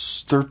it.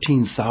 It's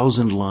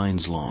 13,000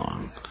 lines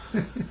long.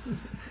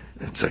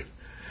 It's a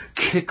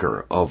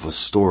kicker of a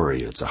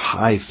story. It's a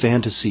high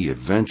fantasy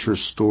adventure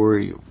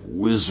story of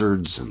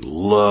wizards and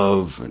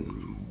love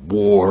and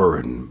war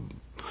and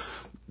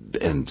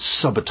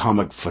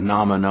subatomic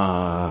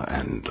phenomena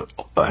and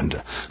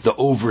the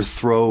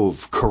overthrow of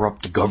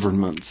corrupt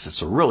governments.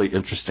 It's a really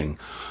interesting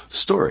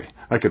story.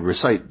 I could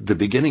recite the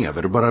beginning of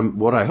it, but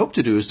what I hope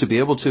to do is to be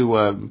able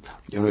to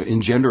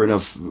engender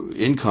enough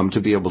income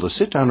to be able to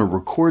sit down and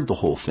record the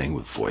whole thing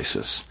with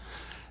voices.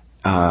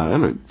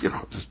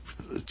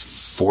 It's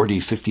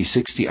 40, 50,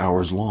 60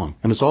 hours long,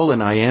 and it's all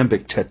in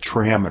iambic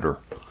tetrameter.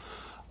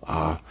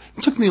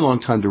 It took me a long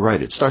time to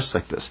write it. It starts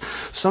like this.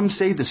 Some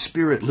say the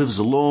spirit lives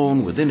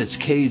alone within its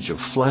cage of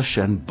flesh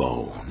and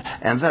bone,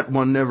 and that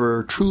one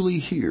never truly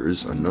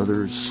hears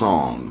another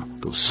song,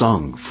 though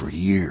sung for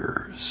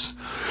years.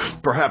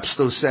 Perhaps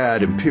those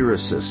sad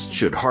empiricists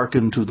should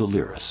hearken to the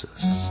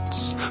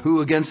lyricists,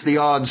 who against the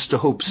odds to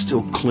hope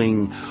still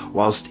cling,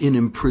 whilst in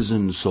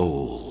imprisoned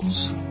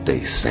souls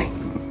they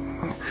sing.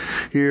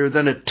 Hear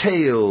then a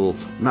tale,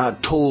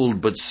 not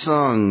told but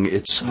sung,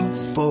 its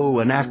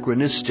faux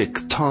anachronistic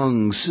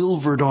tongue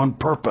silvered on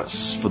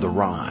purpose for the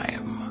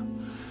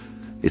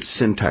rhyme, its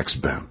syntax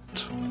bent.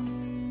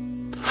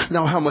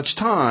 Now how much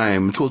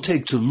time 'twill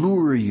take to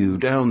lure you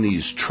down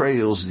these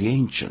trails the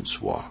ancients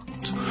walked,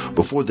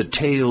 before the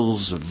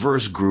tales of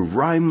verse grew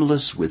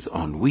rhymeless with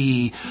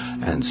ennui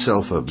and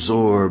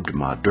self-absorbed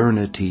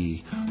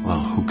modernity,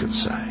 well, who can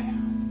say?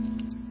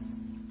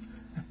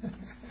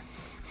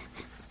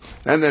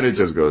 And then it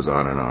just goes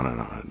on and on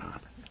and on and on.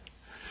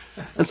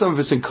 And some of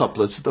it's in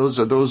couplets. Those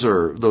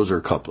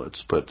are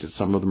couplets, but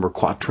some of them are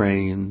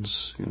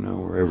quatrains,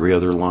 where every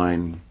other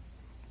line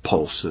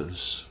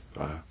pulses.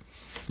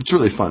 It's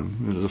really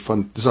fun. It's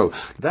fun. So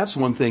that's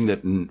one thing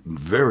that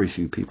very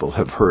few people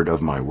have heard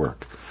of my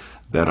work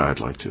that I'd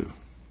like to,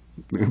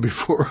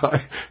 before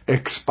I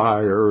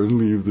expire and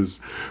leave this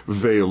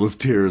veil of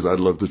tears, I'd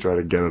love to try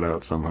to get it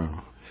out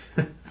somehow.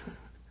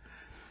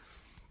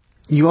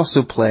 You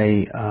also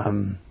play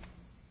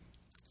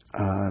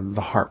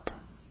the harp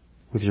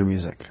with your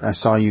music. I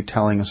saw you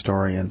telling a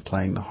story and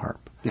playing the harp.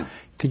 Yeah.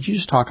 Could you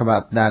just talk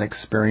about that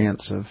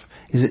experience of,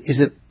 is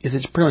it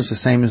pretty much the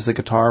same as the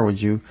guitar? Would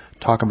you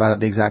talk about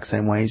it the exact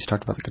same way? You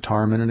talked about the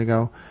guitar a minute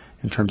ago.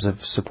 in terms of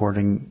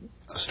supporting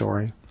a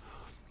story?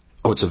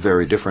 Oh, it's a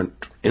very different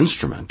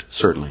instrument,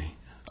 certainly.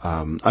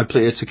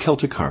 It's a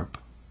Celtic harp,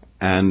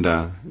 and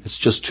it's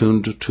just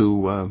tuned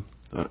to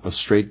a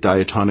straight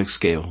diatonic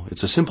scale.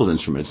 It's a simple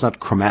instrument. It's not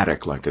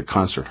chromatic like a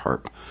concert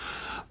harp.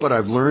 But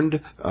I've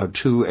learned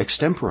to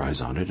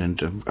extemporize on it,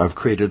 and I've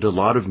created a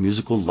lot of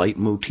musical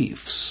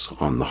leitmotifs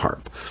on the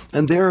harp.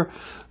 And they're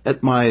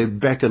at my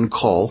beck and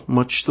call,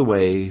 much the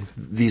way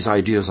these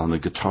ideas on the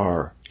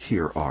guitar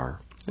here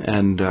are.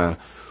 And I've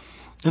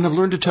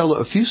learned to tell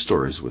a few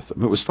stories with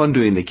them. It was fun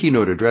doing the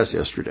keynote address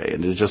yesterday,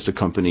 and to just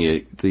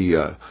accompany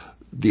the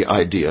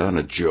idea and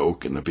a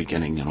joke in the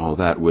beginning and all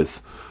that with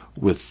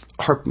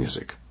harp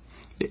music.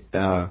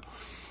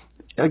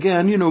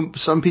 Again,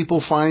 some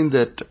people find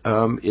that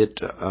it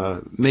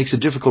makes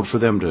it difficult for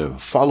them to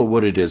follow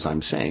what it is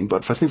I'm saying,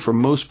 but I think for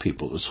most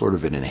people it's sort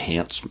of an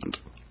enhancement,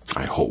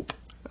 I hope,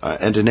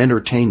 and an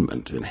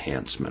entertainment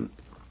enhancement.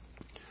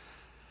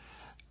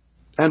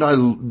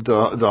 And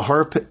the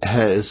harp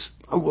has,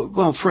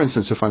 well, for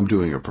instance, if I'm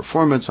doing a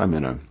performance, I'm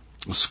in a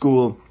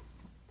school,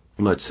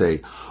 let's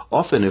say,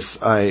 often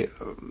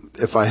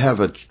if I have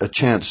a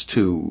chance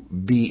to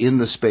be in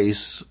the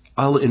space,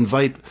 I'll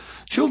invite,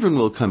 children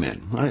will come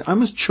in.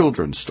 I'm a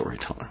children's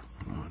storyteller.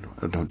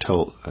 I don't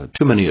tell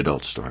too many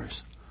adult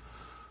stories.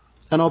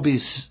 And I'll be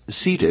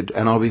seated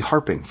and I'll be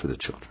harping for the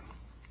children.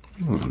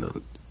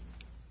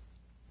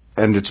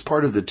 And it's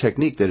part of the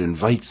technique that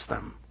invites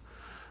them.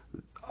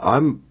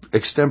 I'm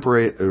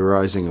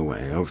extemporizing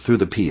away through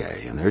the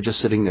PA, and they're just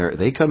sitting there.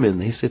 They come in,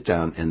 they sit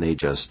down, and they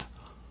just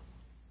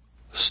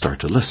start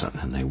to listen,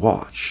 and they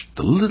watch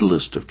the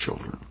littlest of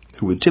children,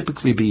 who would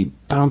typically be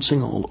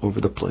bouncing all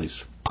over the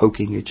place,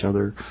 poking each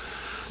other,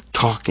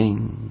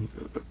 talking,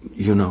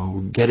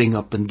 getting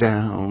up and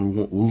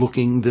down,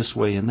 looking this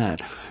way and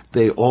that.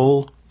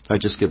 I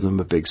just give them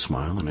a big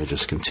smile, and I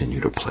just continue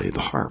to play the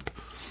harp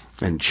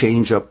and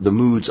change up the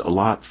moods a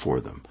lot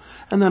for them.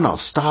 And then I'll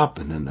stop,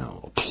 and then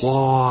they'll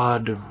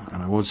applaud, and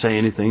I won't say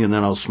anything, and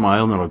then I'll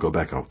smile, and then I'll go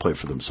back and I'll play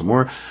for them some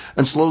more.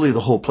 And slowly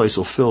the whole place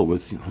will fill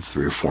with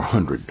 300 or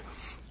 400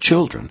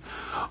 children.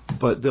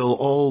 But they'll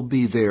all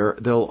be there.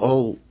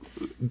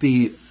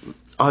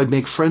 I'd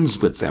make friends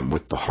with them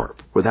with the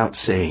harp without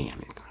saying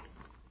anything.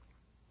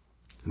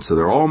 And so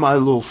they're all my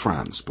little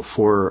friends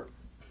before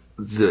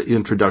the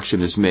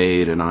introduction is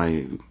made and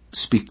I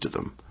speak to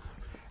them.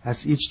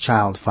 As each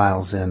child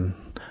files in,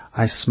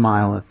 I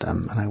smile at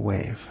them and I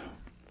wave.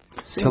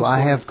 Till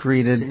I have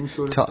greeted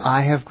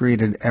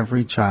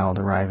every child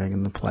arriving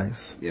in the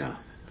place. Yeah.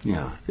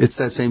 It's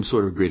that same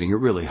sort of greeting. It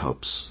really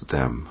helps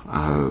them.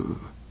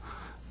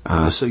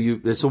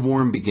 It's a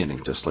warm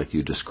beginning, just like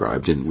you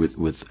described,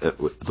 with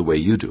the way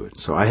you do it.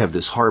 So I have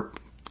this harp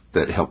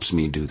that helps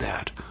me do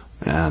that,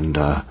 and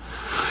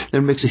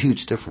it makes a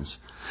huge difference.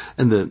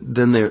 And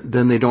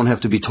then they don't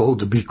have to be told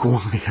to be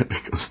quiet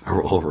because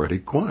they're already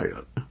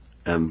quiet,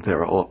 and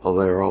they're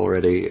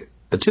already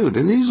attuned.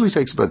 And it usually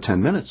takes about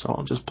 10 minutes. So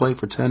I'll just play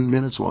for 10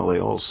 minutes while they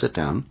all sit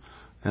down,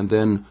 and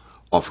then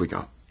off we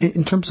go.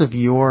 In terms of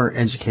your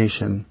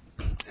education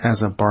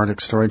as a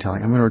bardic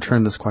storytelling, I'm going to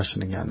return this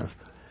question again.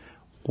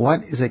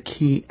 What is a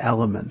key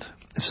element?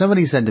 If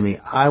somebody said to me,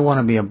 I want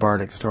to be a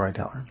bardic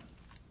storyteller,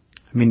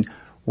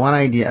 one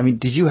idea,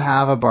 did you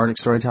have a bardic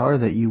storyteller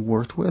that you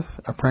worked with,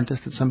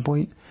 apprenticed at some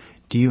point?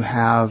 Do you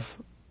have,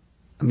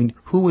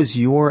 who was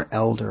your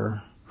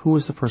elder? Who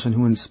was the person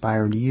who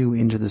inspired you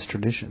into this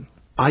tradition?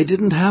 I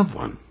didn't have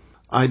one.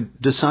 I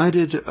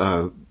decided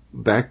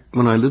back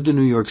when I lived in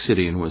New York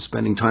City and was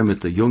spending time at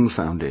the Jung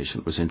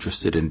Foundation, was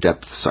interested in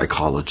depth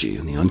psychology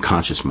and the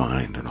unconscious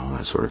mind and all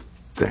that sort of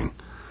thing.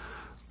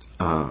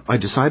 I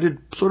decided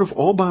sort of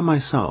all by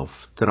myself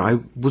that I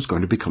was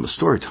going to become a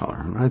storyteller.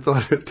 And I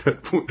thought at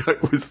that point I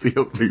was the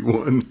only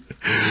one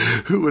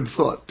who had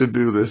thought to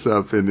do this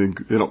up in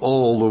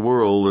all the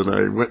world. And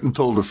I went and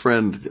told a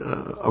friend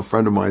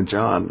of mine,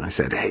 John, I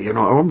said, hey,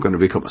 I'm going to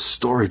become a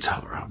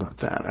storyteller. How about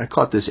that? I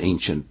caught this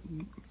ancient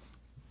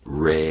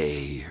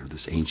ray or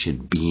this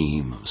ancient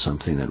beam of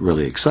something that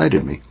really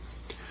excited me.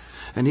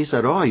 And he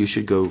said, you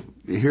should go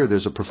here.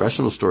 There's a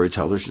professional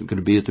storyteller. She's going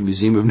to be at the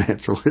Museum of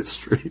Natural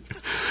History.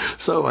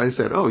 So I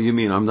said, you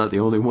mean I'm not the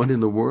only one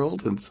in the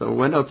world? And so I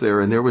went up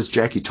there, and there was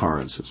Jackie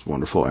Torrance, who's a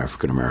wonderful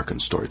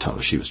African-American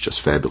storyteller. She was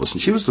just fabulous.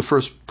 And she was the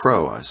first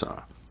pro I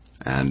saw.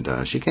 And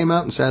she came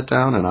out and sat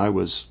down, and I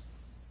was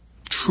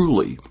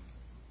truly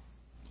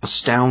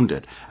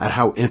astounded at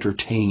how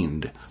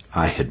entertained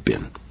I had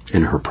been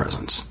in her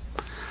presence.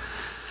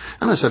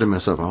 And I said to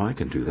myself, I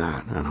can do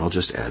that, and I'll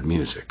just add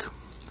music.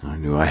 I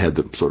knew I had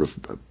the sort of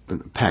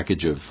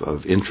package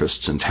of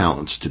interests and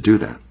talents to do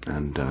that.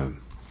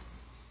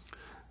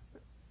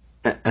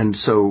 And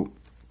so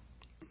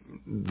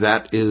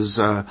that is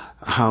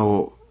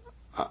how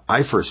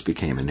I first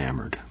became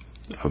enamored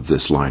of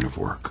this line of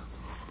work.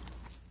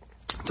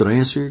 Did I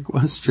answer your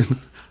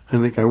question? I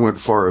think I went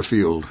far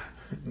afield.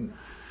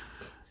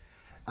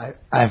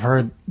 I've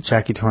heard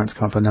Jackie Torrance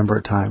come up a number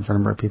of times for a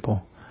number of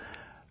people.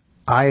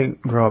 I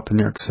grew up in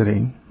New York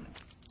City,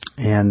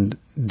 and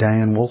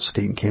Diane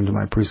Wolfstein came to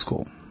my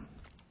preschool.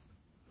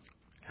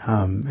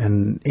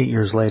 And 8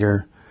 years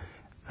later,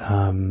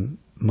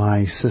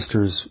 my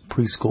sister's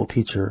preschool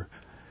teacher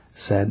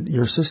said,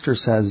 "Your sister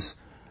says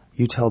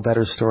you tell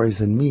better stories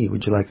than me.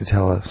 Would you like to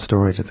tell a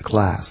story to the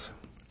class?"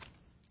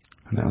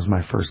 And that was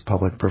my first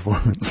public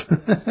performance.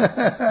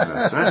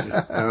 That's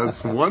right.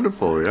 That's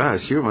wonderful. Yeah,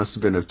 she must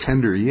have been of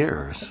tender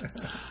years.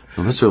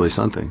 Well, that's really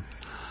something.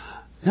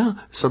 Yeah,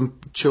 some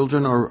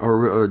children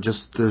are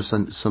just, there's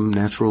some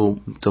natural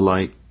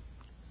delight.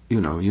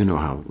 You know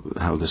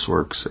how this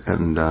works,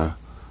 and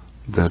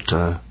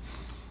that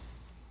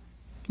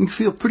you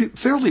feel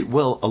fairly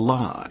well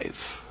alive.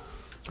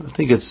 I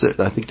think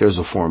there's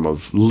a form of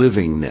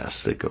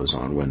livingness that goes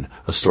on when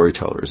a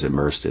storyteller is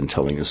immersed in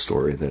telling a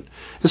story that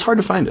is hard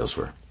to find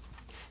elsewhere.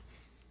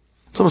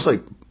 It's almost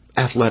like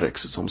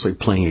athletics. It's almost like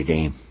playing a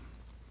game.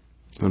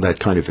 And that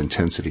kind of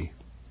intensity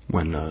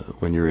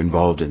when you're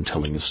involved in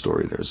telling a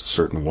story, there's a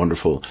certain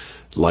wonderful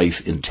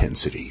life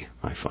intensity,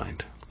 I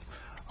find.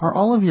 Are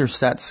all of your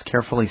sets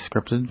carefully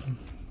scripted,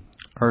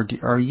 or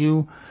are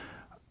you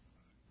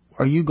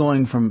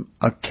going from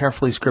a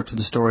carefully scripted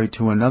story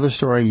to another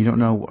story? You don't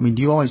know. I mean,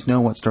 do you always know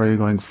what story you're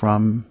going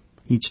from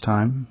each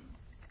time?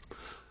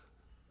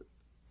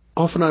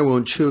 Often I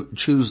won't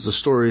choose the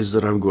stories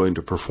that I'm going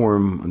to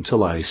perform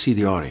until I see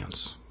the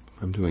audience.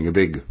 I'm doing a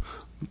big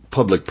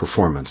public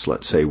performance,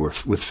 let's say,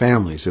 with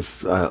families. If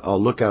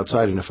I'll look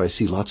outside and if I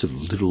see lots of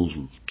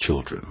little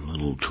children,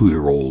 little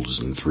 2-year-olds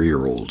and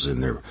 3-year-olds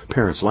in their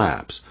parents'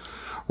 laps,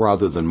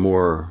 rather than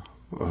more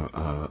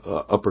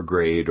upper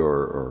grade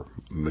or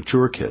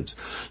mature kids,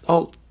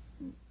 I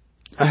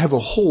have a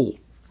whole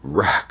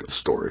rack of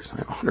stories. I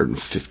have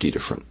 150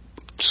 different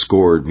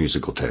scored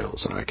musical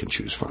tales that I can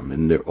choose from,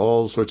 and they're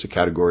all sorts of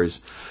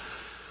categories.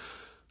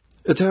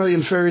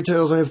 Italian fairy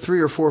tales, I have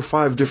 3 or 4 or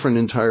 5 different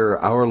entire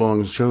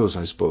hour-long shows,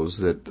 I suppose,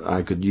 that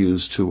I could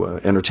use to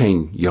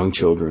entertain young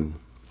children,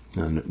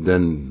 and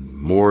then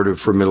more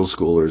for middle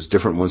schoolers,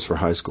 different ones for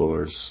high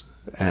schoolers,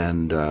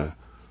 and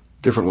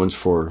different ones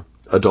for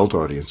adult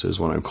audiences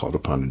when I'm called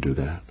upon to do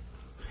that.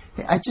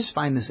 I just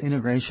find this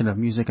integration of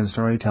music and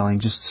storytelling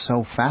just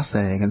so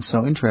fascinating and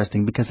so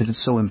interesting because it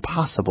is so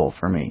impossible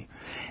for me.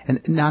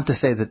 And not to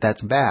say that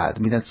that's bad. I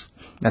mean,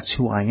 that's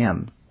who I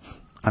am.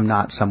 I'm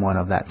not someone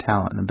of that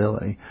talent and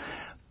ability.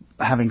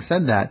 Having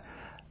said that,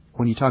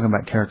 when you talk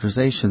about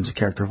characterizations or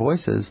character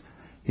voices,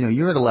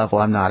 you're at a level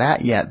I'm not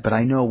at yet, but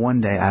I know one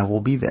day I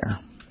will be there.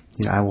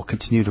 I will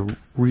continue to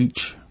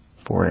reach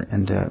for it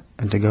and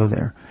to go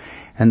there.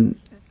 And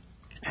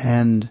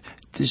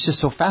it's just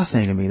so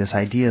fascinating to me, this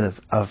idea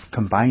of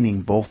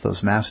combining both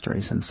those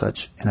masteries in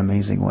such an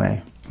amazing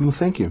way. Well,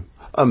 thank you.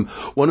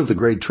 One of the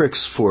great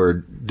tricks for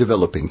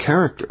developing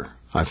character,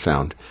 I've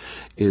found,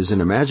 is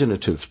an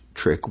imaginative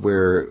trick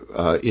where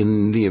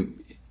in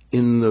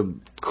the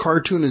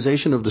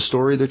cartoonization of the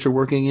story that you're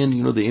working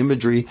in, the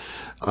imagery,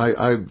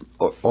 I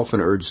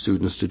often urge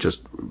students to just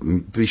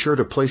be sure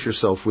to place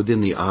yourself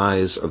within the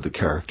eyes of the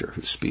character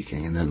who's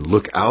speaking, and then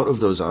look out of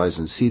those eyes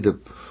and see the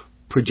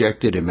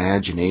projected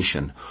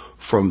imagination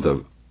from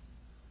the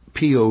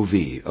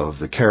POV of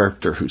the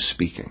character who's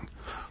speaking.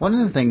 One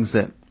of the things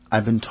that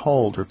I've been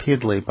told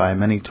repeatedly by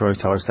many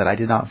storytellers that I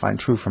did not find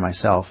true for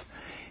myself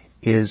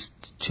is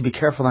to be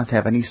careful not to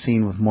have any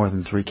scene with more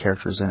than 3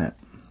 characters in it.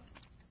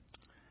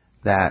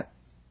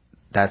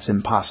 That's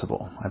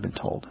impossible, I've been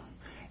told.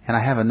 And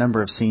I have a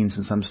number of scenes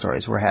in some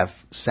stories where I have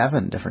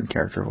 7 different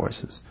character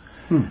voices.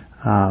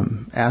 I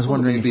was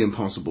wondering, it may be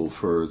impossible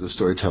for the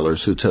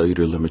storytellers who tell you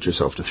to limit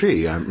yourself to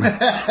 3.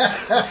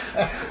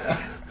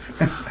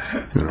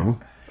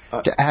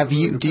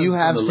 Do you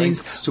have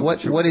scenes?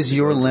 What is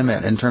your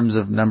limit in terms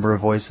of number of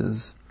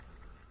voices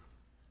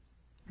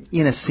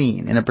in a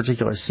scene, in a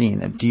particular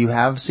scene? Do you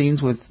have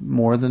scenes with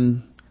more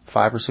than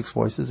 5 or 6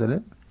 voices in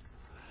it?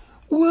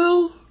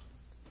 Well,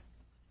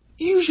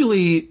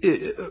 usually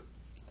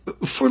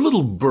for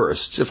little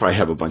bursts, if I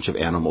have a bunch of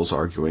animals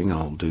arguing,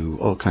 I'll do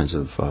all kinds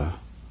of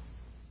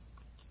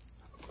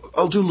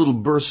I'll do little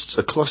bursts,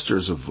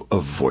 clusters of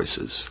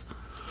voices.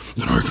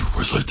 And I do a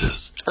voice like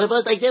this. And a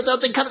voice like this,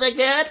 something comes like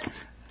that.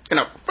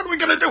 What are we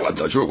going to do? I'm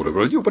not sure what I'm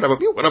going to do, but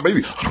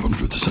maybe I don't want to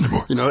do this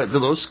anymore.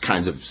 Those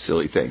kinds of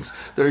silly things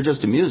that are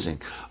just amusing.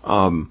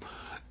 And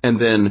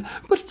then,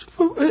 but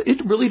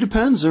it really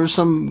depends. There are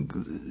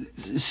some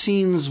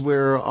scenes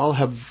where I'll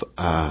have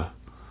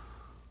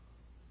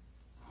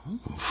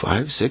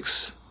 5,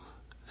 6,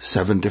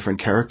 7 different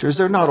characters.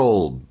 They're not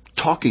all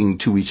talking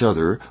to each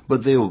other,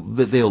 but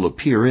they'll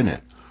appear in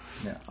it.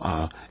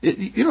 Yeah.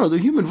 The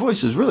human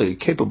voice is really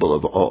capable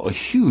of a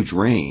huge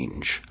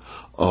range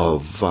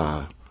of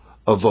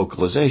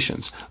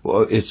vocalizations.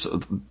 Well, it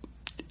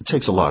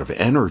takes a lot of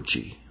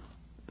energy.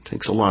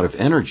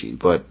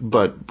 But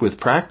with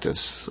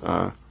practice,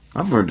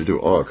 I've learned to do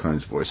all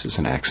kinds of voices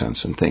and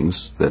accents and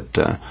things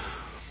that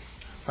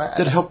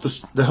help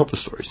the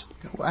stories.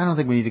 I don't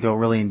think we need to go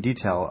really in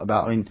detail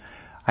about.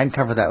 I can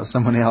cover that with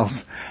someone else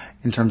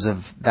in terms of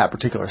that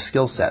particular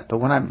skill set.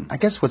 But I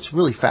guess what's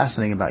really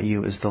fascinating about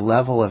you is the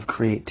level of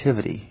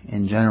creativity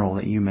in general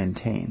that you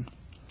maintain.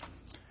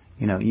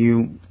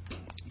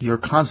 You're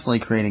constantly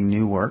creating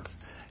new work.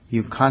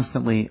 You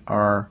constantly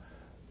are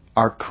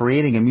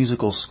creating a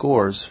musical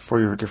scores for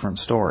your different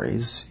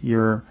stories.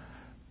 You're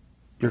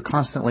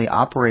constantly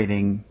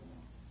operating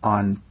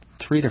on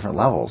 3 different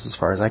levels, as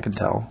far as I can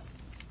tell.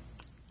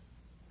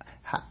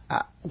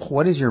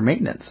 What is your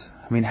maintenance?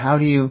 I mean, how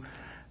do you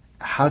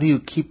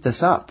keep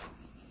this up?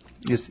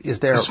 Is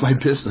there? It's my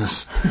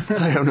business.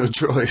 I have no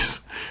choice.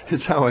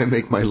 It's how I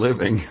make my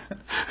living.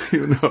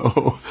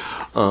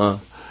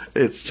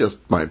 It's just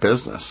my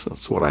business.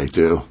 That's what I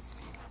do.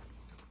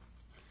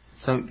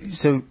 So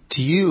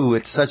to you,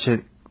 it's such a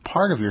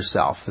part of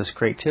yourself, this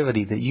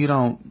creativity, that you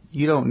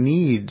don't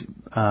need.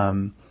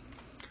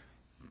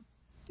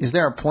 Is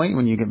there a point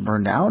when you get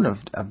burned out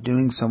of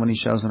doing so many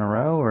shows in a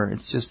row, or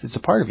it's a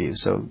part of you,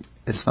 so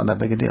it's not that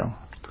big a deal?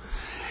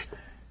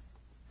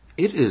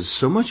 It is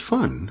so much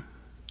fun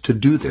to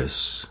do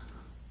this.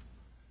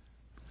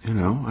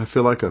 I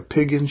feel like a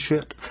pig in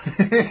shit.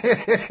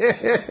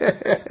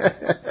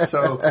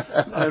 So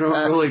I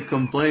don't really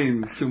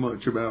complain too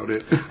much about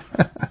it.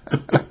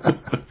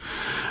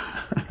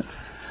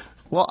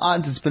 Well,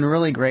 Odds, it's been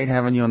really great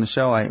having you on the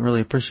show. I really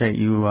appreciate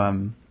you.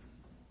 I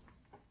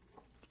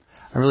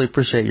really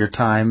appreciate your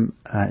time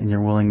and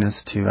your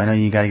willingness to. I know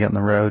you got to get on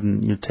the road,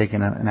 and you're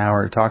taking an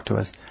hour to talk to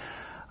us.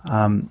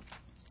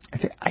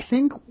 I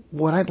think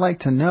what I'd like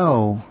to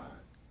know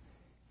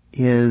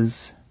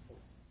is,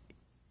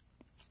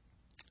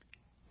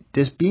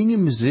 does being a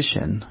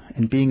musician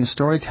and being a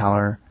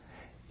storyteller,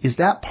 is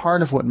that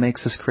part of what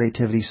makes this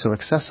creativity so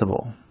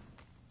accessible?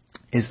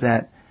 Is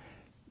that,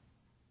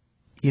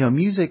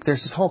 music,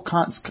 there's this whole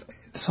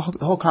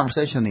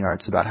conversation in the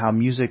arts about how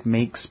music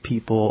makes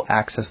people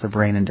access the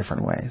brain in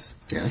different ways.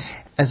 Yes.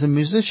 As a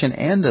musician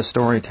and a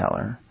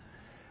storyteller,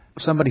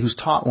 somebody who's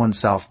taught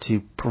oneself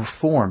to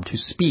perform, to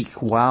speak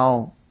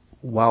while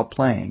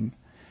playing,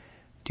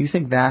 do you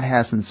think that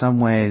has in some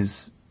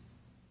ways,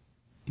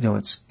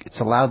 it's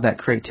allowed that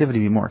creativity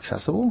to be more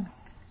accessible?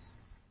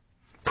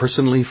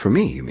 Personally, for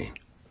me, you mean?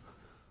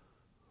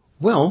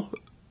 Well,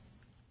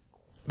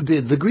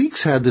 the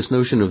Greeks had this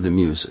notion of the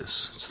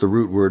muses. It's the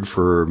root word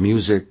for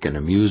music and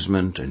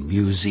amusement and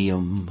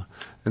museum.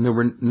 And there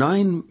were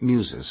 9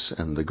 muses.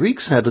 And the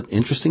Greeks had an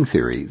interesting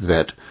theory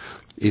that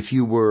if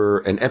you were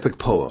an epic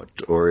poet,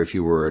 or if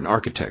you were an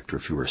architect, or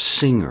if you were a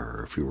singer,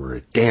 or if you were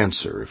a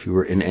dancer, if you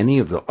were in any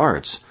of the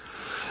arts,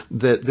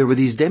 that there were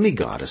these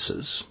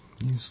demigoddesses,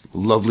 these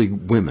lovely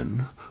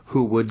women,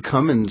 who would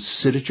come and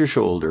sit at your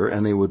shoulder,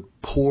 and they would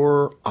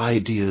pour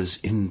ideas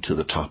into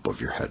the top of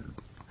your head.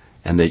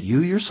 And that you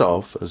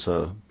yourself, as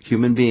a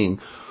human being,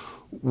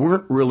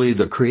 weren't really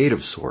the creative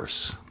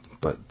source,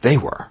 but they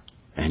were.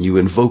 And you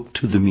invoked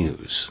to the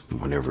muse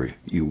whenever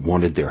you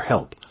wanted their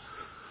help.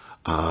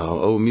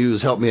 Oh,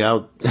 muse, help me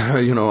out.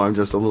 I'm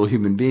just a little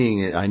human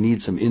being. I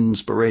need some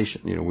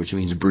inspiration, which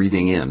means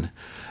breathing in.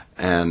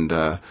 And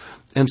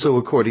so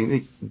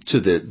according to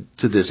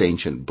this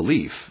ancient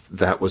belief,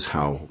 that was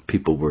how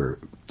people were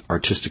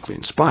artistically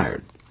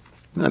inspired.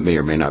 That may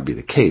or may not be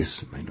the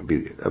case,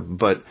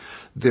 but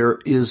there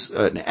is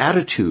an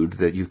attitude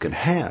that you can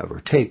have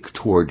or take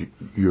toward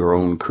your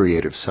own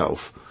creative self,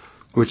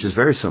 which is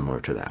very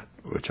similar to that,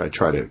 which I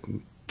try to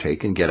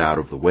take and get out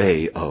of the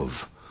way of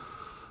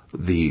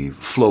the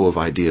flow of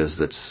ideas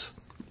that's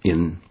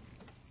in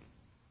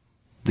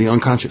the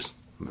unconscious,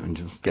 and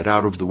just get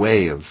out of the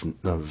way of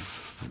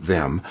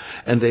them,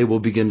 and they will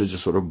begin to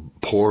just sort of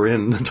pour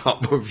in the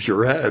top of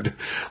your head.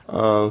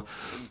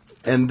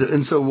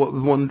 And so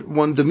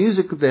the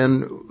music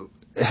then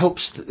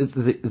helps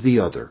the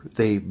other.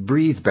 They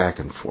breathe back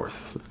and forth.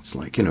 It's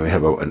like, you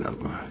have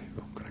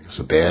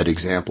a bad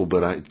example,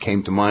 but it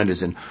came to mind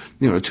as in,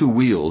 2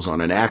 wheels on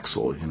an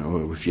axle.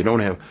 If you don't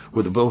have,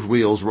 with both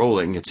wheels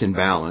rolling, it's in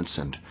balance,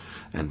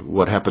 and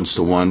what happens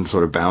to one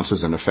sort of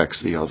bounces and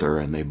affects the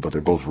other, but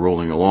they're both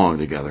rolling along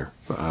together.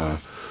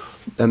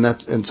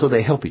 And so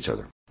they help each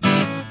other.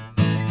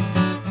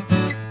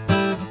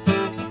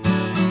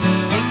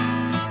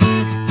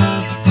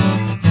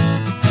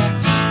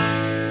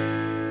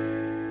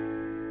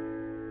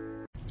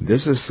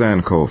 This is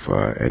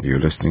Sankofa, and you're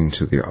listening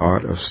to The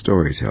Art of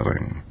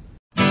Storytelling.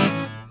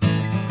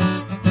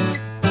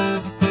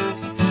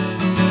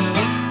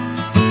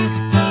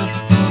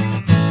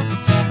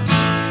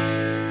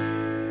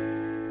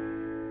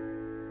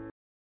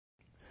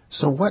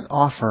 So what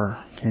offer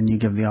can you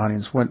give the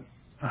audience?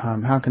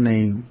 How can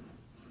they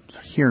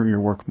hear your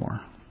work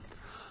more?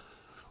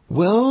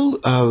 Well,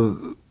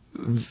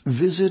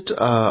 visit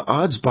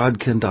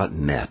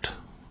oddsbodkin.net.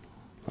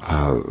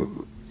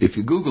 If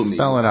you Google me...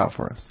 Spell it out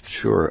for us.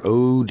 Sure.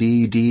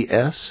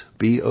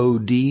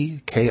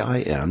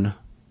 ODDSBODKIN,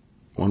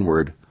 one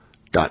word,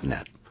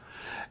 .net.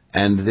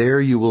 And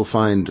there you will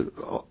find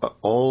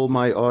all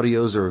my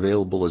audios are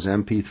available as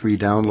MP3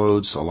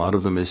 downloads, a lot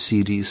of them as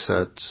CD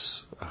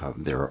sets.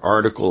 There are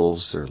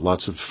articles. There are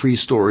lots of free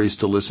stories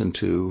to listen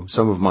to.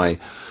 Some of my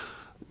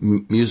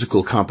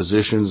musical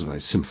compositions, my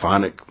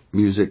symphonic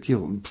music.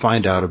 You'll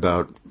find out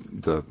about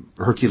the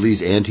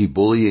Hercules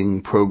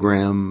anti-bullying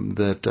program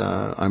that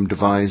I'm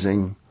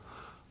devising.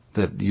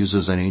 that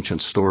uses an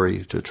ancient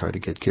story to try to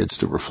get kids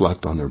to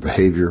reflect on their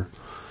behavior.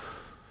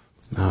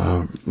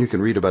 You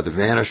can read about the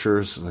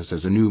Vanishers.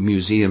 There's a new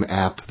museum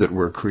app that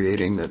we're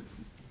creating that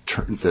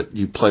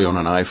you play on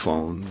an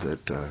iPhone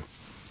that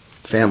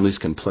families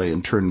can play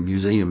and turn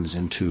museums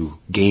into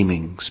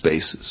gaming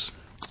spaces.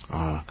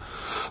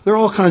 There are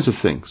all kinds of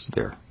things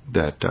there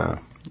that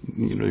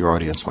your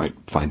audience might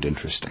find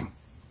interesting,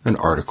 and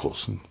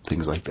articles and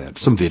things like that.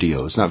 Some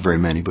videos, not very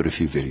many, but a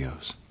few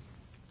videos.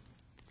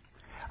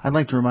 I'd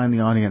like to remind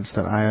the audience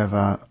that I have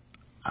a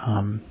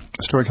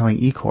storytelling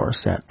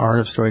e-course at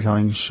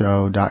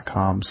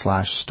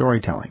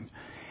artofstorytellingshow.com/storytelling.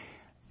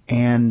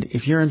 And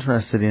if you're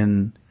interested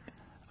in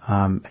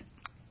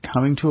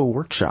coming to a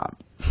workshop,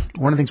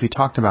 one of the things we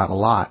talked about a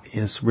lot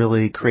is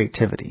really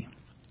creativity.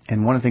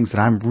 And one of the things that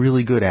I'm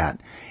really good at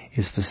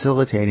is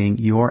facilitating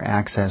your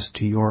access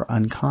to your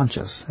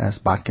unconscious, as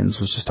Bodkins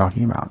was just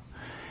talking about.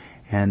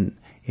 And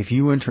if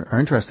you are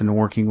interested in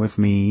working with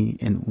me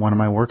in one of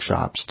my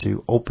workshops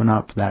to open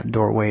up that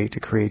doorway to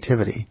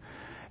creativity,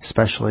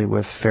 especially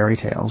with fairy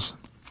tales,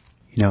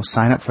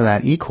 sign up for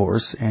that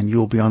e-course and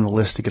you'll be on the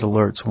list to get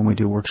alerts when we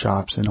do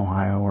workshops in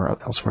Ohio or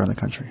elsewhere in the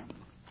country.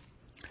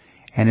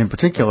 And in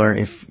particular,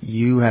 if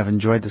you have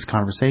enjoyed this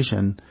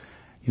conversation,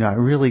 I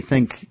really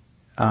think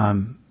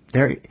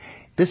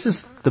this is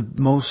the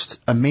most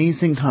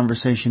amazing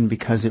conversation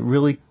because it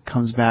really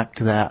comes back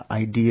to that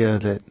idea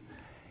that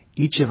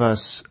each of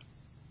us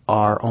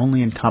are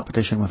only in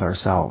competition with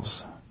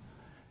ourselves.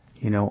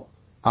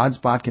 Odds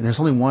Bodkin, there's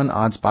only one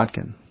Odds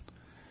Bodkin.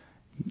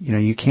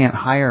 You can't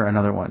hire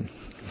another one.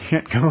 You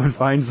can't go and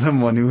find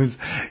someone who's,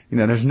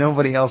 there's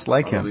nobody else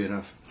like Probably him.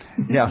 enough.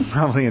 Yeah,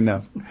 probably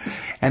enough.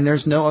 And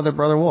there's no other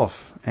Brother Wolf.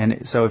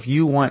 And so if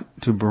you want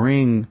to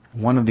bring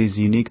one of these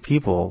unique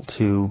people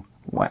to,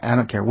 I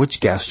don't care which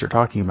guest you're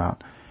talking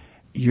about,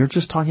 you're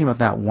just talking about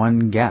that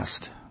one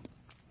guest.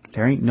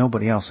 There ain't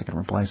nobody else that can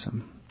replace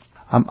him.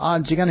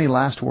 Odds, you got any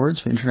last words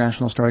for the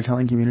international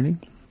storytelling community?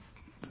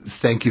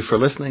 Thank you for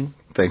listening.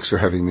 Thanks for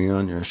having me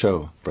on your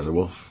show, Brother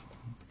Wolf.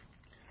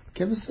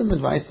 Give us some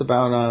advice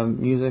about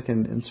music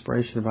and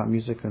inspiration about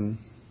music and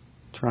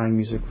trying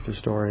music with your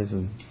stories.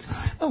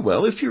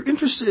 Well, if you're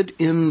interested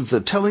in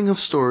the telling of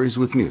stories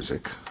with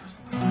music,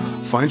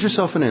 find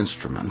yourself an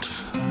instrument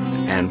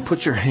and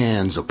put your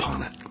hands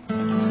upon it.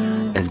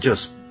 And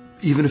just,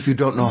 even if you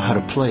don't know how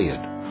to play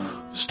it,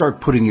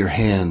 start putting your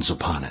hands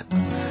upon it.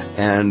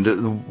 And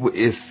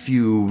if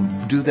you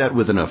do that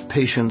with enough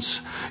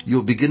patience,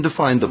 you'll begin to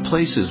find the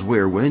places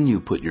where when you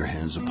put your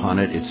hands upon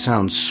it, it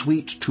sounds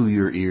sweet to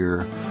your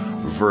ear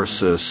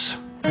versus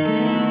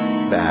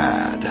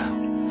bad.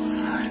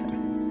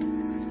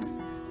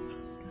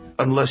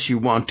 Unless you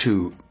want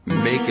to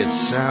make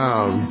it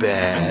sound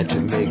bad to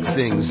make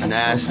things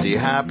nasty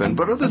happen.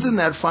 But other than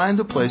that, find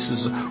the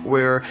places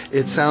where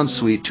it sounds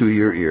sweet to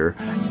your ear,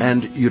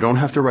 and you don't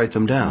have to write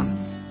them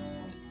down.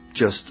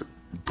 Just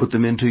put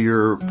them into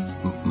your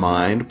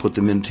mind, put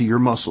them into your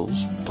muscles,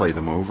 play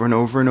them over and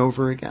over and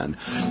over again.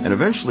 And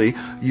eventually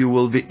you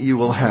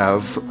will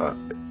have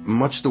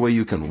much the way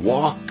you can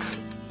walk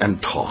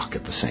and talk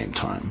at the same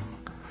time.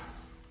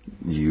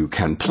 You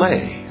can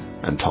play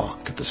and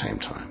talk at the same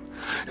time.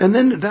 And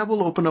then that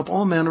will open up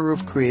all manner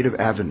of creative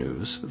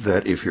avenues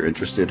that, if you're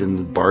interested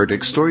in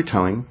Bardic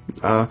storytelling,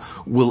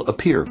 will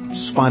appear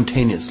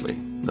spontaneously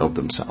of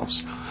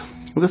themselves.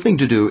 The thing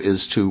to do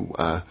is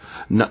to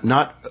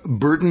not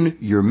burden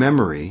your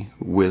memory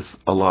with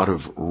a lot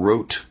of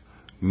rote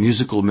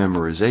musical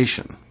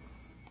memorization,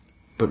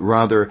 but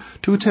rather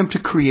to attempt to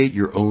create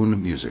your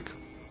own music.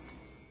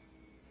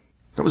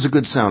 That was a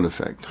good sound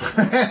effect.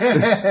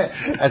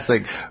 That's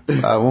like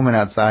a woman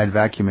outside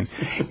vacuuming.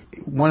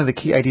 One of the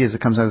key ideas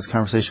that comes out of this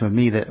conversation with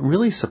me that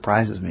really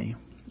surprises me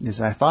is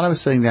I thought I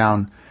was sitting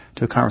down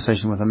to a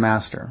conversation with a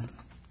master.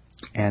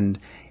 And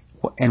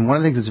one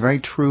of the things that's very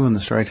true in the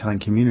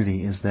storytelling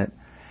community is that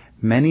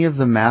many of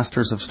the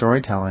masters of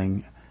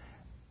storytelling,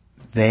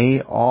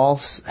 they all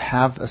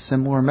have a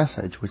similar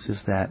message, which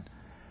is that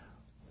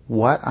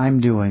what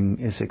I'm doing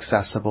is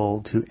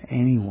accessible to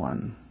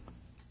anyone.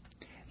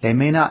 They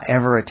may not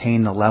ever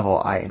attain the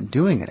level I am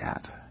doing it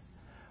at,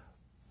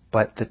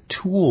 but the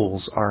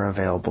tools are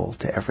available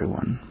to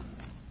everyone.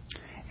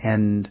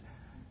 And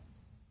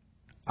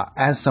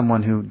as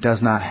someone who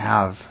does not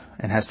have,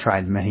 and has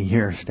tried many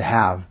years to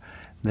have,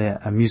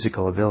 a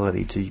musical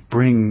ability to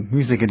bring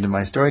music into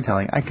my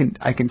storytelling,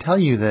 I can tell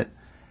you that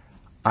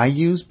I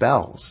use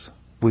bells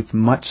with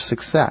much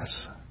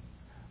success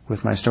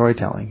with my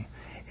storytelling.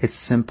 It's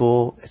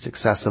simple, it's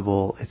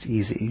accessible, it's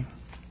easy.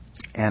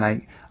 And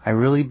I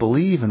really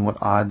believe in what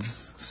Odds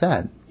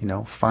said.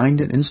 Find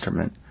an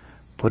instrument,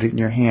 put it in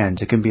your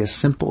hands. It can be as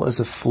simple as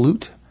a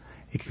flute.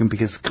 It can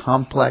be as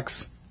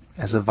complex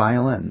as a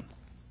violin.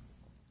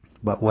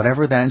 But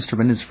whatever that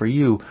instrument is for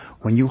you,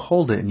 when you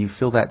hold it and you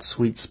feel that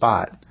sweet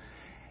spot,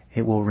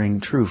 it will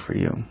ring true for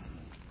you.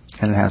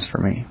 And it has for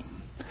me.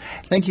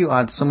 Thank you,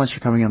 Odds, so much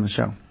for coming on the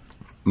show.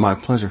 My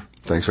pleasure.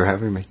 Thanks for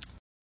having me.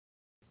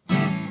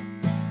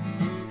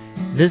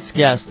 This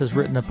guest has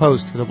written a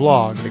post to the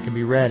blog that can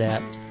be read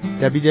at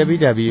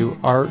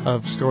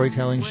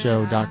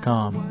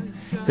www.artofstorytellingshow.com.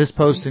 This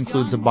post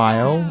includes a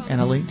bio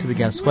and a link to the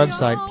guest's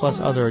website, plus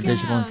other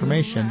additional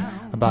information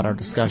about our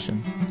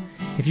discussion.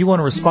 If you want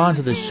to respond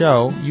to this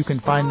show, you can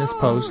find this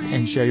post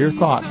and share your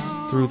thoughts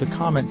through the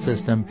comment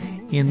system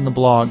in the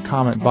blog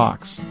comment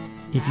box.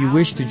 If you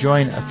wish to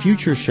join a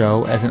future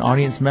show as an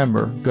audience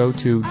member, go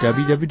to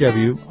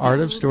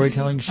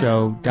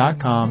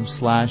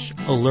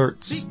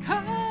www.artofstorytellingshow.com/alerts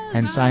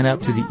and sign up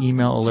to the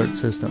email alert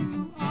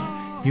system.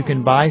 You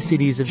can buy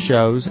CDs of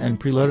shows and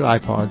preloaded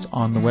iPods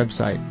on the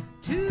website.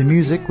 The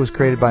music was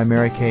created by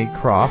Mary Kay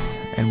Croft,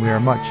 and we are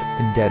much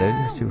indebted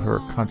to her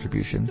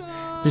contribution.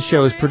 This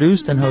show is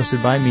produced and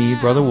hosted by me,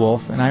 Brother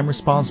Wolf, and I am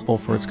responsible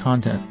for its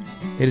content.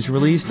 It is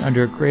released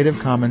under a Creative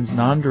Commons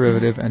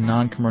non-derivative and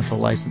non-commercial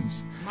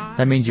license.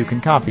 That means you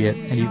can copy it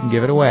and you can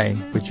give it away,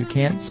 but you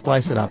can't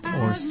splice it up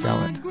or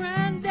sell it.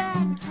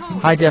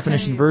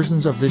 High-definition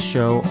versions of this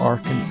show are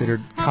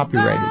considered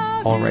copyrighted,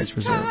 all rights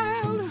reserved.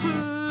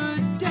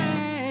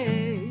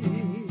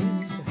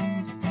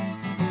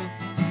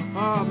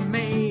 Or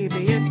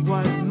maybe it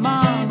was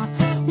Mom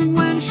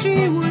when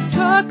she would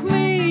tuck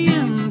me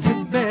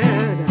into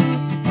bed.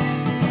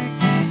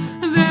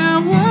 There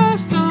were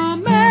so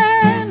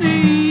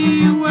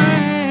many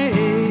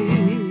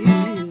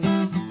ways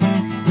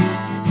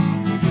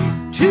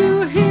to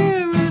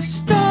hear a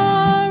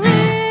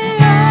story.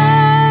 I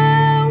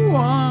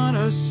want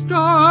a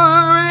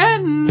story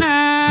now.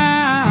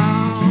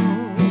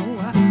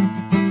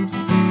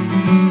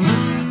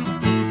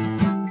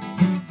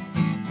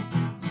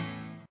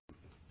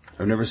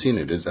 I've never seen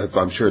it.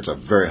 I'm sure it's a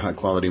very high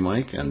quality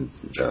mic, and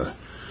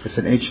It's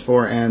an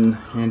H4n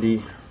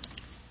handy.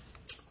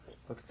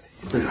 Look,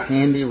 it says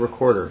handy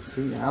recorder.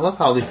 See, I love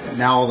how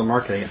now all the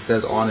marketing it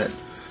says on it.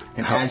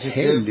 An how adjective.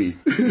 handy.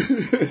 That's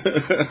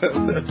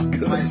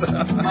good.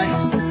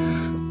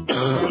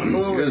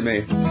 Excuse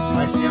me.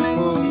 My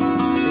shampoo is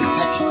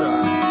extra.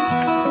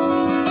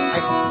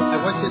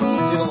 I went to do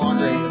the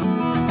laundry,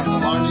 and the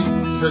laundry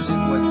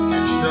detergent was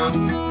extra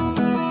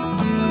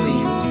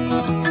clean,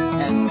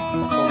 and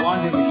the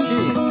laundry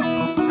machine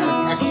had an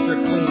extra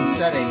clean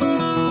setting,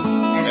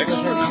 and it was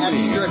an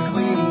extra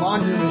clean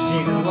laundry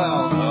machine as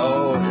well.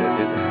 Oh,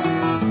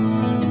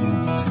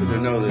 it's good to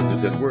know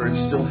that words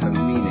still have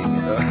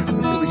meaning, at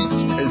least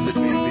as it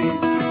may be.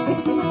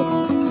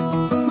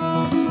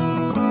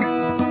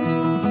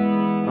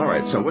 All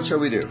right, so what shall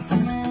we do?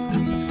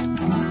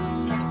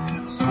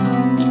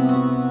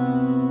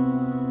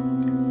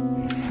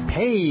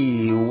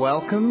 Hey,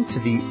 welcome to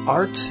the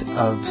Art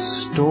of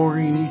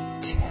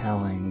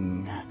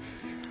Storytelling.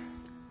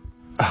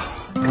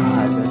 Oh,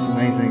 God, that's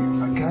amazing.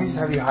 Can I just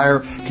have you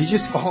can you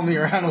just follow me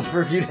around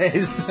for a few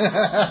days?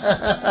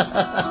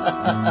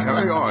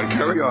 Carry on.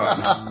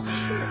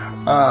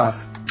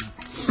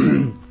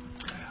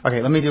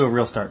 Okay, let me do a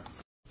real start.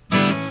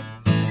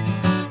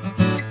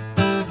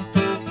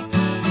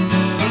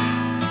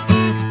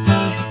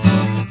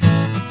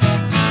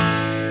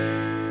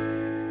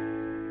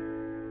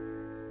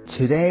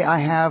 Today I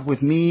have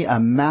with me a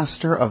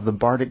master of the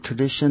Bardic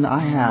tradition. I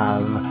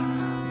have... Do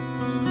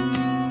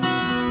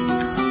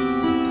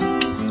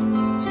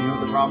you know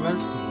what the problem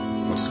is?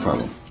 What's the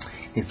problem?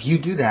 If you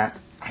do that,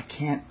 I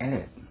can't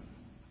edit.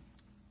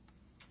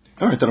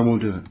 All right, then I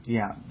won't do it.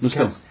 Yeah. Let's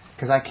go.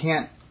 Because I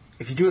can't...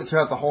 If you do it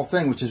throughout the whole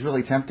thing, which is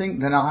really tempting,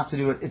 then I'll have to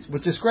do it,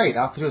 which is great.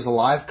 I'll have to do it as a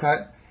live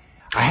cut.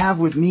 I have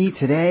with me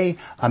today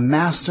a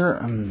master...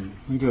 let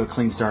me do a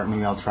clean start.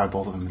 Maybe I'll try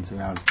both of them and see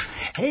how...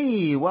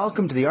 Hey,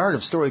 welcome to the Art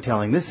of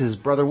Storytelling. This is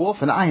Brother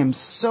Wolf, and I am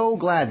so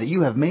glad that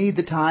you have made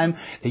the time,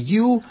 that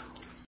you...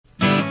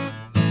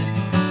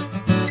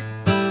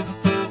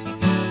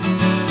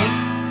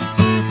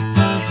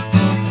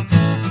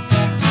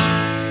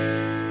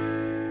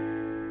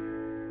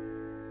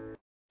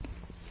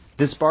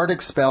 This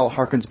bardic spell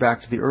harkens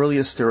back to the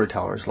earliest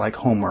storytellers, like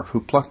Homer,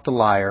 who plucked the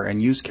lyre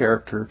and used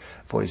character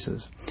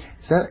voices.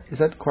 Is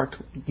that correct?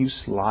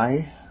 Use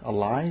lie? A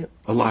lie?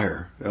 A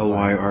lyre.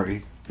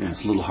 L-Y-R-E. Yeah,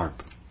 it's a little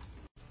harp.